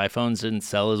batch of iPhones didn't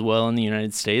sell as well in the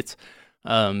United States.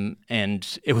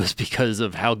 And it was because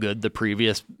of how good the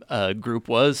previous group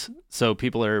was. So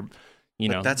people are,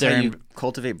 But that's how they're you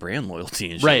cultivate brand loyalty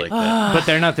and shit right. like that. But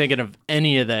they're not thinking of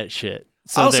any of that shit.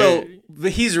 So Also,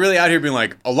 he's really out here being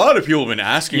like, a lot of people have been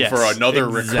asking Yes, for another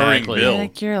recurring exactly. bill.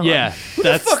 Like you're yeah, Who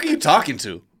the fuck are you talking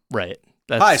to? right.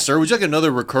 Hi, sir. Would you like another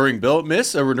recurring bill,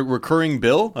 miss? A recurring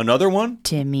bill? Another one?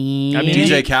 Timmy. I mean,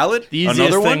 DJ Khaled? The easiest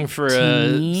Another thing one? for a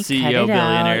Timmy, cut CEO it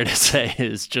billionaire out. to say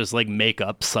is just like make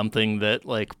up something that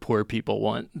like poor people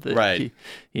want. That Right.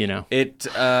 It.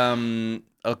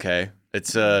 Okay.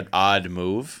 It's an odd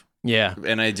move. Yeah.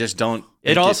 And I just don't.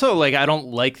 It also like I don't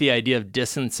like the idea of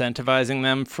disincentivizing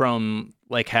them from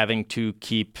like having to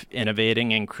keep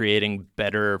innovating and creating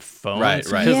better phones. Right.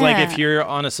 Because like Yeah. if you're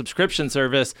on a subscription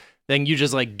service, then you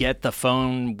just like get the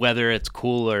phone whether it's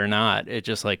cool or not. It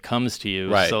just like comes to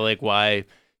you. Right. So like why,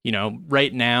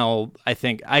 right now I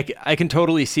think I can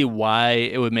totally see why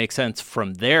it would make sense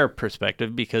from their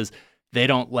perspective because they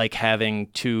don't like having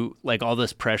to like all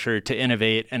this pressure to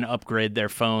innovate and upgrade their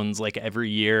phones like every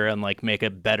year and like make a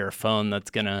better phone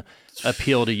that's going to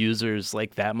appeal to users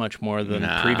like that much more than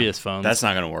previous phones. That's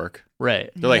not going to work. Right.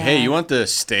 They're like, hey, Yeah. you want the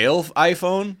stale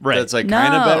iPhone? Right. That's like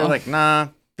kind of No. better. Like, nah,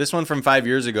 this one from 5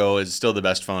 years ago is still the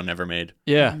best phone ever made.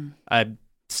 Yeah. I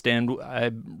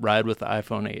ride with the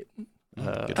iPhone 8.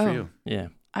 Good for you. Yeah.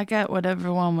 I got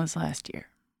whatever one was last year.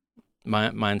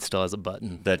 Mine still has a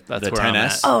button. That's That's the where I'm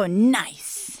 10S? at. Oh,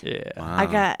 nice. Yeah.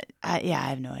 Wow. I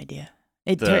have no idea.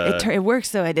 It The- it works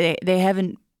though. They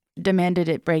haven't demanded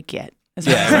it break yet. as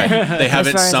far Yeah, as I- right. They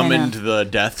haven't far as I know. summoned the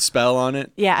death spell on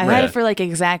it. Yeah, I've Right. had it for like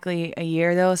exactly a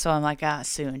year though, so I'm like,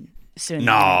 soon.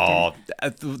 No,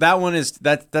 that one is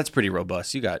that's pretty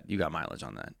robust. You got mileage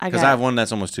on that I because got- I have one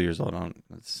that's almost 2 years old.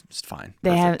 It's just fine.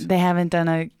 They Perfect. haven't done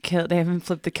a kill. They haven't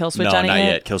flipped the kill switch No, on it not yet.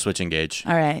 yet. Kill switch engage.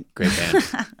 All right, Great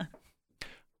band.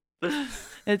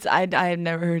 it's I have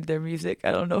never heard their music.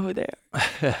 I don't know who they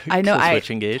are. I know Kill I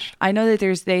Switch engaged. I know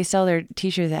that they sell their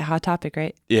T-shirts at Hot Topic,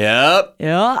 right? Yep.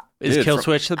 Yeah. Is Dude, Kill from-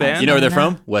 Switch the band? You know where they're know.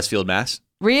 from? Westfield, Mass.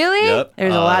 Really? Yep.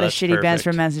 There's a Oh, lot of that's shitty bands perfect.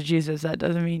 from Massachusetts. That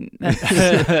doesn't mean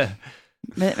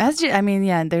but Massachusetts. I mean,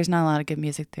 yeah, there's not a lot of good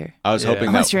music there. I was Yeah. hoping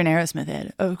Unless that. you're an Aerosmith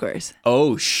head, of course.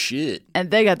 Oh shit! And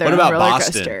they got their What own about roller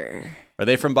Boston? coaster. Are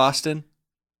they from Boston?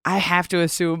 I have to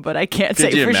assume, but I can't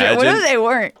Could say you for sure. What imagine? if they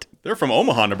weren't? They're from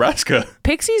Omaha, Nebraska.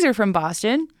 Pixies are from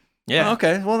Boston. Yeah. Oh,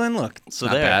 okay. Well then, look. So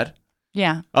Not there. bad.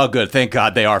 Yeah. Oh, good. Thank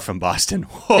God they are from Boston.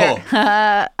 Whoa.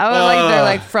 I was like, they're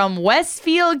like from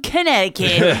Westfield,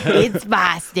 Connecticut. It's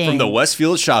Boston. From the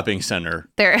Westfield Shopping Center.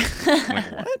 They're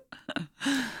What?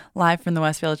 live from the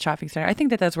Westfield Shopping Center. I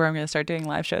think that's where I'm going to start doing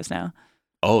live shows now.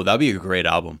 Oh, that'd be a great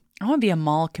album. I want to be a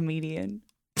mall comedian.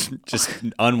 Just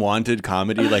unwanted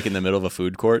comedy, like in the middle of a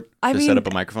food court. I Just set mean- up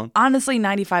a microphone. Honestly,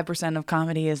 95% of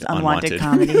comedy is unwanted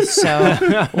Unwanted. comedy.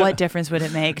 So what difference would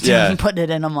it make to Yeah. put it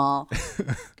in a mall?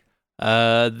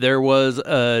 There was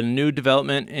a new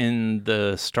development in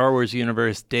the Star Wars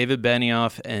universe. David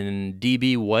Benioff and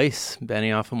D.B. Weiss,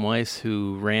 Benioff and Weiss,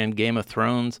 who ran Game of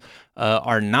Thrones,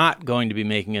 are not going to be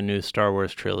making a new Star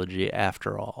Wars trilogy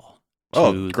after all.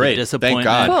 Oh, To great. The disappointment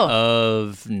Thank God. Cool.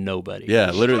 of nobody.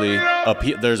 Yeah, literally.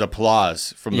 There's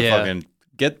applause from the Yeah. fucking.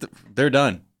 They're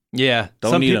done. Yeah.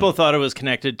 Don't Some need people 'em. thought it was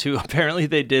connected to. Apparently,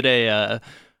 they did a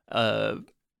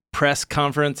press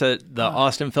conference at the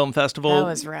Austin Film Festival. That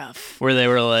was rough. Where they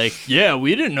were like, yeah,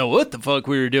 we didn't know what the fuck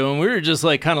we were doing. We were just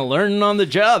like kind of learning on the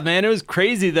job, man. It was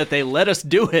crazy that they let us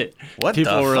do it. What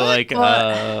People the were fuck? like,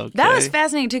 Well, that was okay.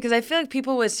 fascinating too, because I feel like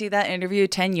people would see that interview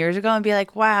 10 years ago and be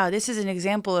like, wow, this is an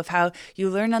example of how you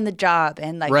learn on the job.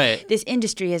 And like, Right. this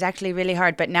industry is actually really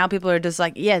hard. But now people are just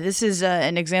like, yeah, this is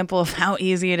an example of how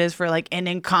easy it is for like an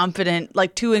incompetent,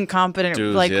 like two incompetent,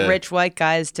 Dudes, like yeah. rich white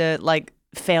guys to like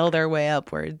fail their way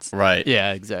upwards. Right.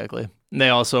 Yeah, exactly. And they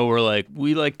also were like,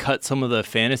 we like cut some of the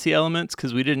fantasy elements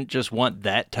because we didn't just want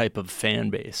that type of fan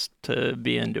base to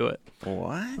be into it.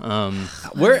 What?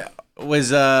 Where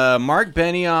was Mark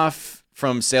Benioff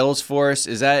from Salesforce?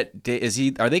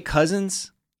 Are they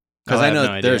cousins? Because I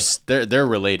know they're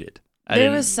related.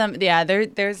 There's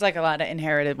like a lot of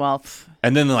inherited wealth.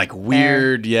 And then like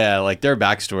weird, like their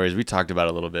backstories. We talked about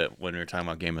it a little bit when we were talking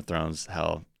about Game of Thrones.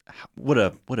 What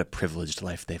a privileged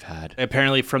life they've had.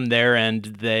 Apparently, from their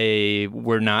end, they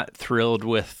were not thrilled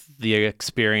with the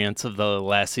experience of the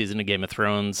last season of Game of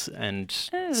Thrones, and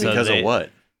Because of what?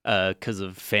 Because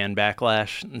of fan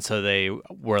backlash, and so they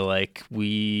were like,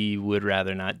 we would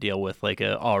rather not deal with like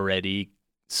a already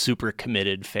super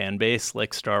committed fan base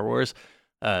like Star Wars.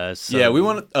 We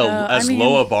want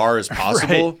low a bar as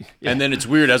possible. Right. Yeah. And then it's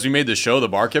weird. As we made the show, the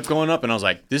bar kept going up, and I was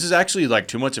like, this is actually like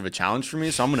too much of a challenge for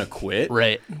me, so I'm going to quit.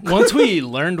 Right. Once we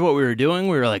learned what we were doing,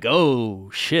 we were like,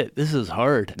 oh, shit, this is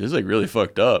hard. This is like really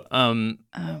fucked up. Oh,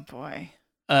 boy.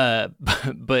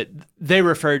 But they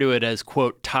refer to it as,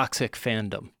 quote, toxic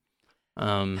fandom.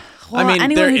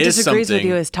 Anyone who disagrees with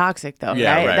you is toxic, though,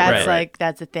 right?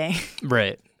 That's a thing.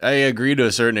 Right. I agree to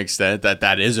a certain extent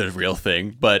that is a real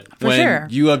thing, but when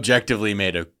you objectively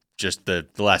made the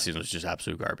last season was just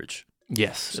absolute garbage.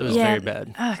 Yes, it was very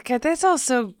bad. God, that's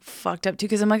also fucked up too.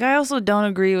 Because I'm like, I also don't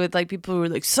agree with like people who are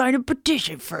like, sign a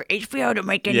petition for HBO to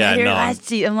make another last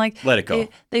season. I'm like, let it go.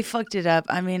 They fucked it up.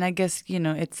 I mean, I guess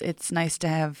it's nice to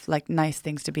have like nice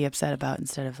things to be upset about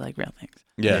instead of like real things.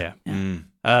 Yeah.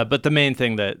 But the main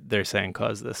thing that they're saying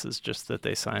caused this is just that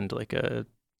they signed like a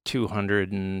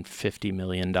 $250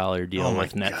 million deal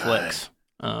with Netflix.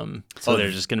 So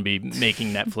they're just going to be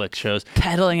making Netflix shows,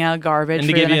 peddling out garbage. And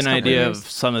to give you an idea of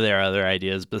some of their other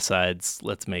ideas, besides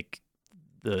let's make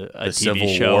a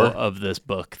TV show of this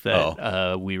book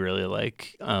that we really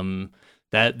like,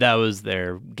 that was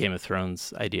their Game of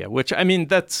Thrones idea. Which I mean,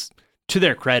 that's to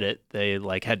their credit. They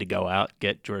like had to go out,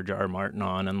 get George R. R. Martin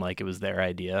on, and like it was their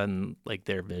idea and like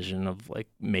their vision of like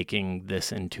making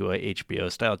this into a HBO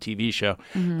style TV show.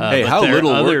 Mm-hmm. Hey, how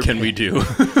little work can we do?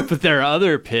 But their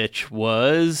other pitch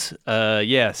was,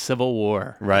 Civil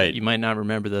War. Right. You might not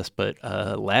remember this, but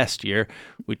last year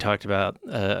we talked about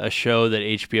a show that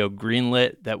HBO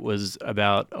greenlit that was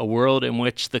about a world in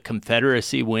which the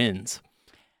Confederacy wins.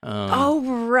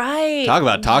 Right. Talk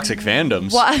about toxic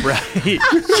fandoms. What? Right.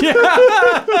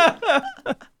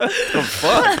 The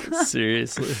fuck?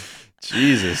 Seriously.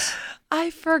 Jesus. I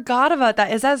forgot about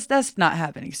that. That's not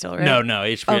happening still, right? No,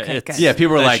 HBO. Okay, good. Yeah,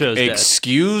 people are like, show's dead.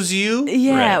 excuse you?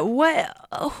 Yeah, Right. what?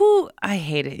 Who? I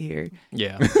hate it here.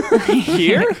 Yeah.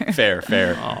 Here? Fair.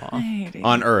 I hate it.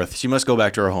 On Earth. She must go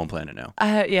back to her home planet now. I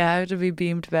have to be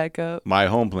beamed back up. My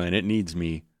home planet needs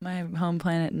me. My home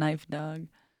planet, knife dog.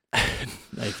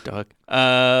 Knife dog.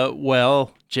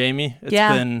 Well, Jamie, it's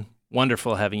been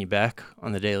wonderful having you back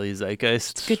on the Daily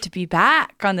Zeitgeist. It's good to be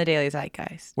back on the Daily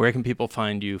Zeitgeist. Where can people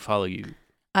find you, follow you?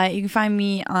 You can find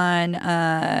me on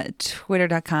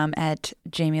twitter.com at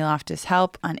Jamie Loftus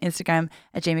Help, on Instagram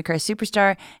at Jamie Kerr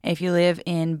Superstar. If you live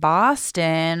in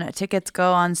Boston, tickets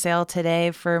go on sale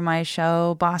today for my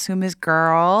show, Boss Whom Is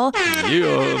Girl.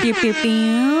 Yeah. Pew, pew,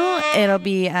 pew. It'll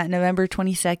be at November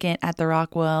 22nd at the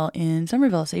Rockwell in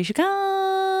Somerville, so you should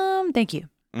come. Thank you.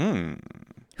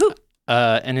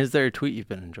 And is there a tweet you've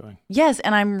been enjoying? Yes,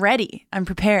 and I'm ready. I'm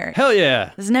prepared. Hell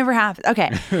yeah. This never happened.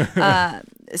 Okay.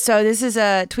 So this is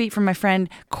a tweet from my friend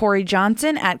Corey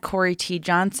Johnson at Corey T.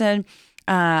 Johnson.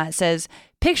 Says,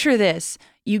 picture this.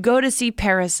 You go to see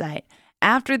Parasite.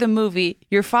 After the movie,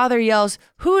 your father yells,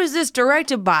 "Who is this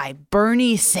directed by?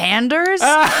 Bernie Sanders?"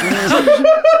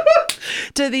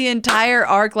 to the entire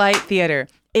ArcLight Theater.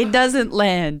 It doesn't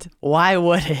land. Why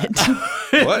would it?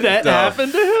 What that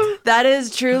happened to him? That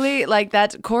is truly like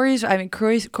that's Corey's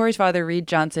father, Reed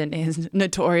Johnson, is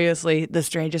notoriously the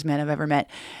strangest man I've ever met.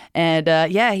 And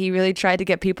he really tried to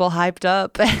get people hyped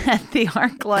up at the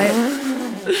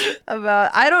ArcLight about,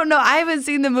 I don't know. I haven't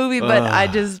seen the movie,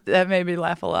 but that made me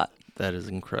laugh a lot. That is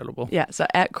incredible. Yeah. So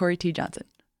at Corey T. Johnson.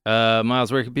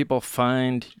 Miles, where can people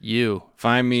find you?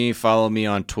 Find me, follow me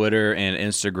on Twitter and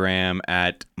Instagram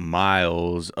at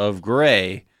Miles of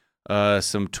Gray.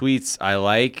 Some tweets I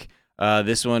like.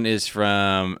 This one is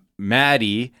from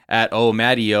Maddie at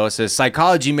Maddie-O. It says,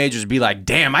 psychology majors be like,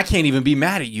 damn, I can't even be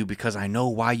mad at you because I know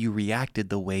why you reacted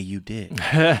the way you did.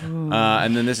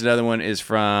 And then this another one is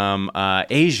from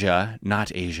Asia,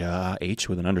 not Asia, H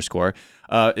with an underscore.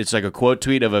 It's like a quote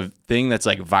tweet of a thing that's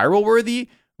like viral worthy.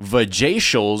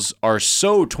 Vajacials are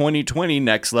so 2020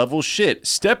 next level shit.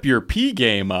 Step your pee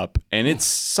game up. And it's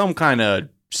some kind of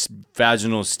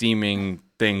vaginal steaming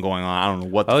thing going on. I don't know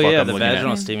what the Oh fuck yeah, I'm the looking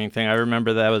vaginal at. steaming thing. I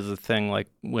remember that was a thing like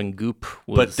when Goop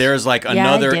was. But there's like I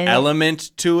another did it.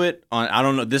 element to it. I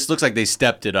don't know. This looks like they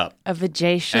stepped it up. A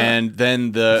vajacial. And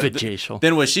then Vajacial.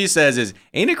 then what she says is,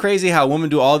 ain't it crazy how women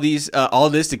do all this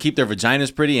to keep their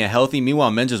vaginas pretty and healthy? Meanwhile,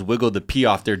 men just wiggle the pee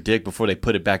off their dick before they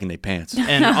put it back in their pants.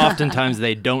 And oftentimes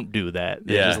they don't do that.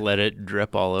 They Yeah. just let it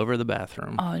drip all over the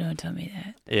bathroom. Oh, don't tell me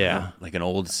that. Yeah. Like an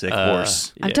old sick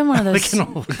horse. I've done one of those. Like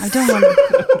an old I've done one.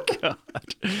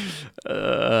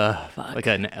 like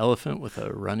an elephant with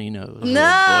a runny nose.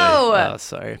 No! Oh,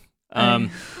 sorry.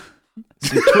 Some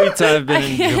tweets I've been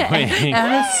enjoying.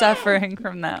 I'm suffering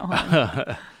from that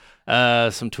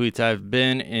one. Some tweets I've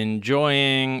been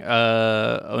enjoying.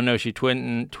 Oh no, she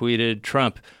tweeted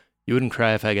Trump. You wouldn't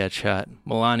cry if I got shot.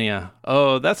 Melania.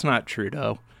 Oh, that's not true,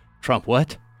 though. Trump,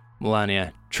 what?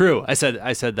 Melania. True. I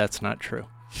said that's not true.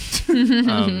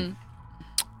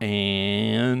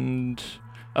 And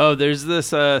there's this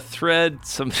thread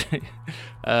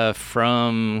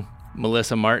from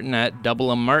Melissa Martin at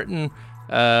Double M Martin,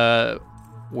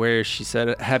 where she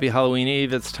said, "Happy Halloween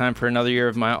Eve. It's time for another year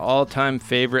of my all-time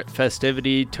favorite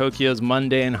festivity, Tokyo's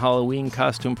mundane Halloween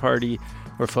costume party,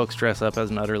 where folks dress up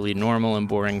as an utterly normal and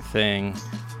boring thing.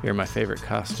 Here are my favorite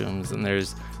costumes." And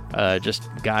there's just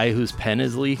guy whose pen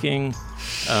is leaking,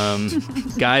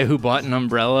 guy who bought an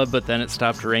umbrella but then it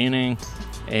stopped raining,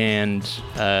 and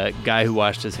guy who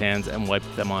washed his hands and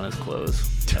wiped them on his clothes.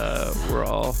 We're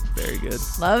all very good.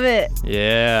 Love it.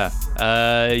 Yeah.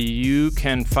 You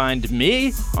can find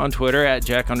me on Twitter at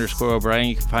Jack_O'Brien.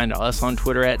 You can find us on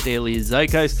Twitter at Daily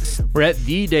Zeitgeist. We're at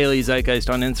The Daily Zeitgeist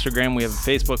on Instagram. We have a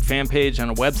Facebook fan page and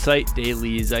a website,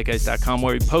 dailyzeitgeist.com,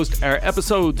 where we post our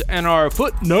episodes and our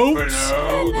footnotes.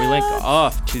 We link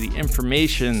off to the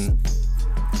information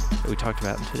that we talked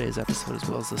about in today's episode, as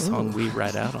well as the song we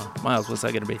ride out on. Miles, what's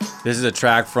that going to be? This is a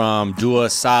track from Dua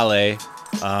Saleh.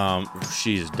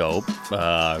 She's dope.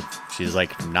 She's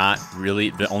like not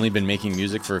really only been making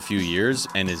music for a few years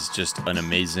and is just an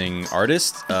amazing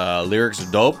artist. Lyrics are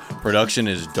dope. Production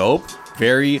is dope.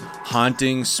 Very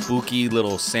haunting, spooky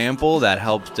little sample that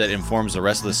informs the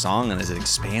rest of the song, and as it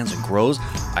expands and grows,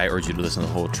 I urge you to listen to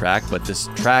the whole track. But this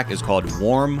track is called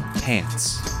Warm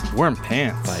Pants Warm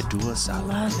Pants. by Dua Saleh.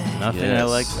 Love it. Nothing I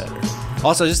like better.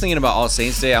 Also, just thinking about All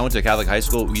Saints Day, I went to a Catholic high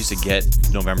school. We used to get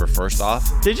November 1st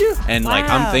off. Did you? And like,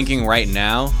 Wow. I'm thinking right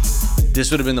now,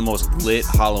 this would have been the most lit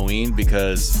Halloween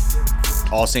because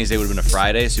All Saints Day would have been a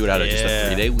Friday, so you would have had just a Yeah.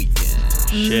 3-day weekend.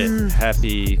 Shit.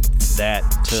 Happy that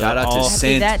to Shout out all, to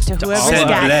Saint that to whoever's Saint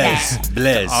got Blaise. that.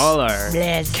 Blaise. all our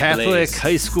Bless. Catholic Blaze.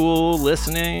 high school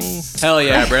listening. Hell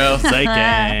yeah, bro. Zeit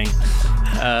gang.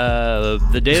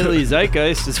 The Daily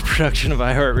Zeitgeist is a production of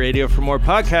iHeartRadio. For more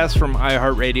podcasts from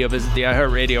iHeartRadio, visit the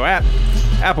iHeartRadio app,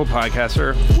 Apple Podcasts,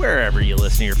 or wherever you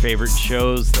listen to your favorite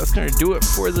shows. That's going to do it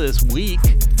for this week.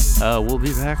 We'll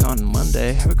be back on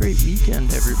Monday. Have a great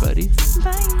weekend, everybody.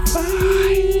 Bye.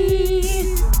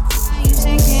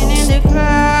 Sinking in the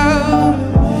crowd.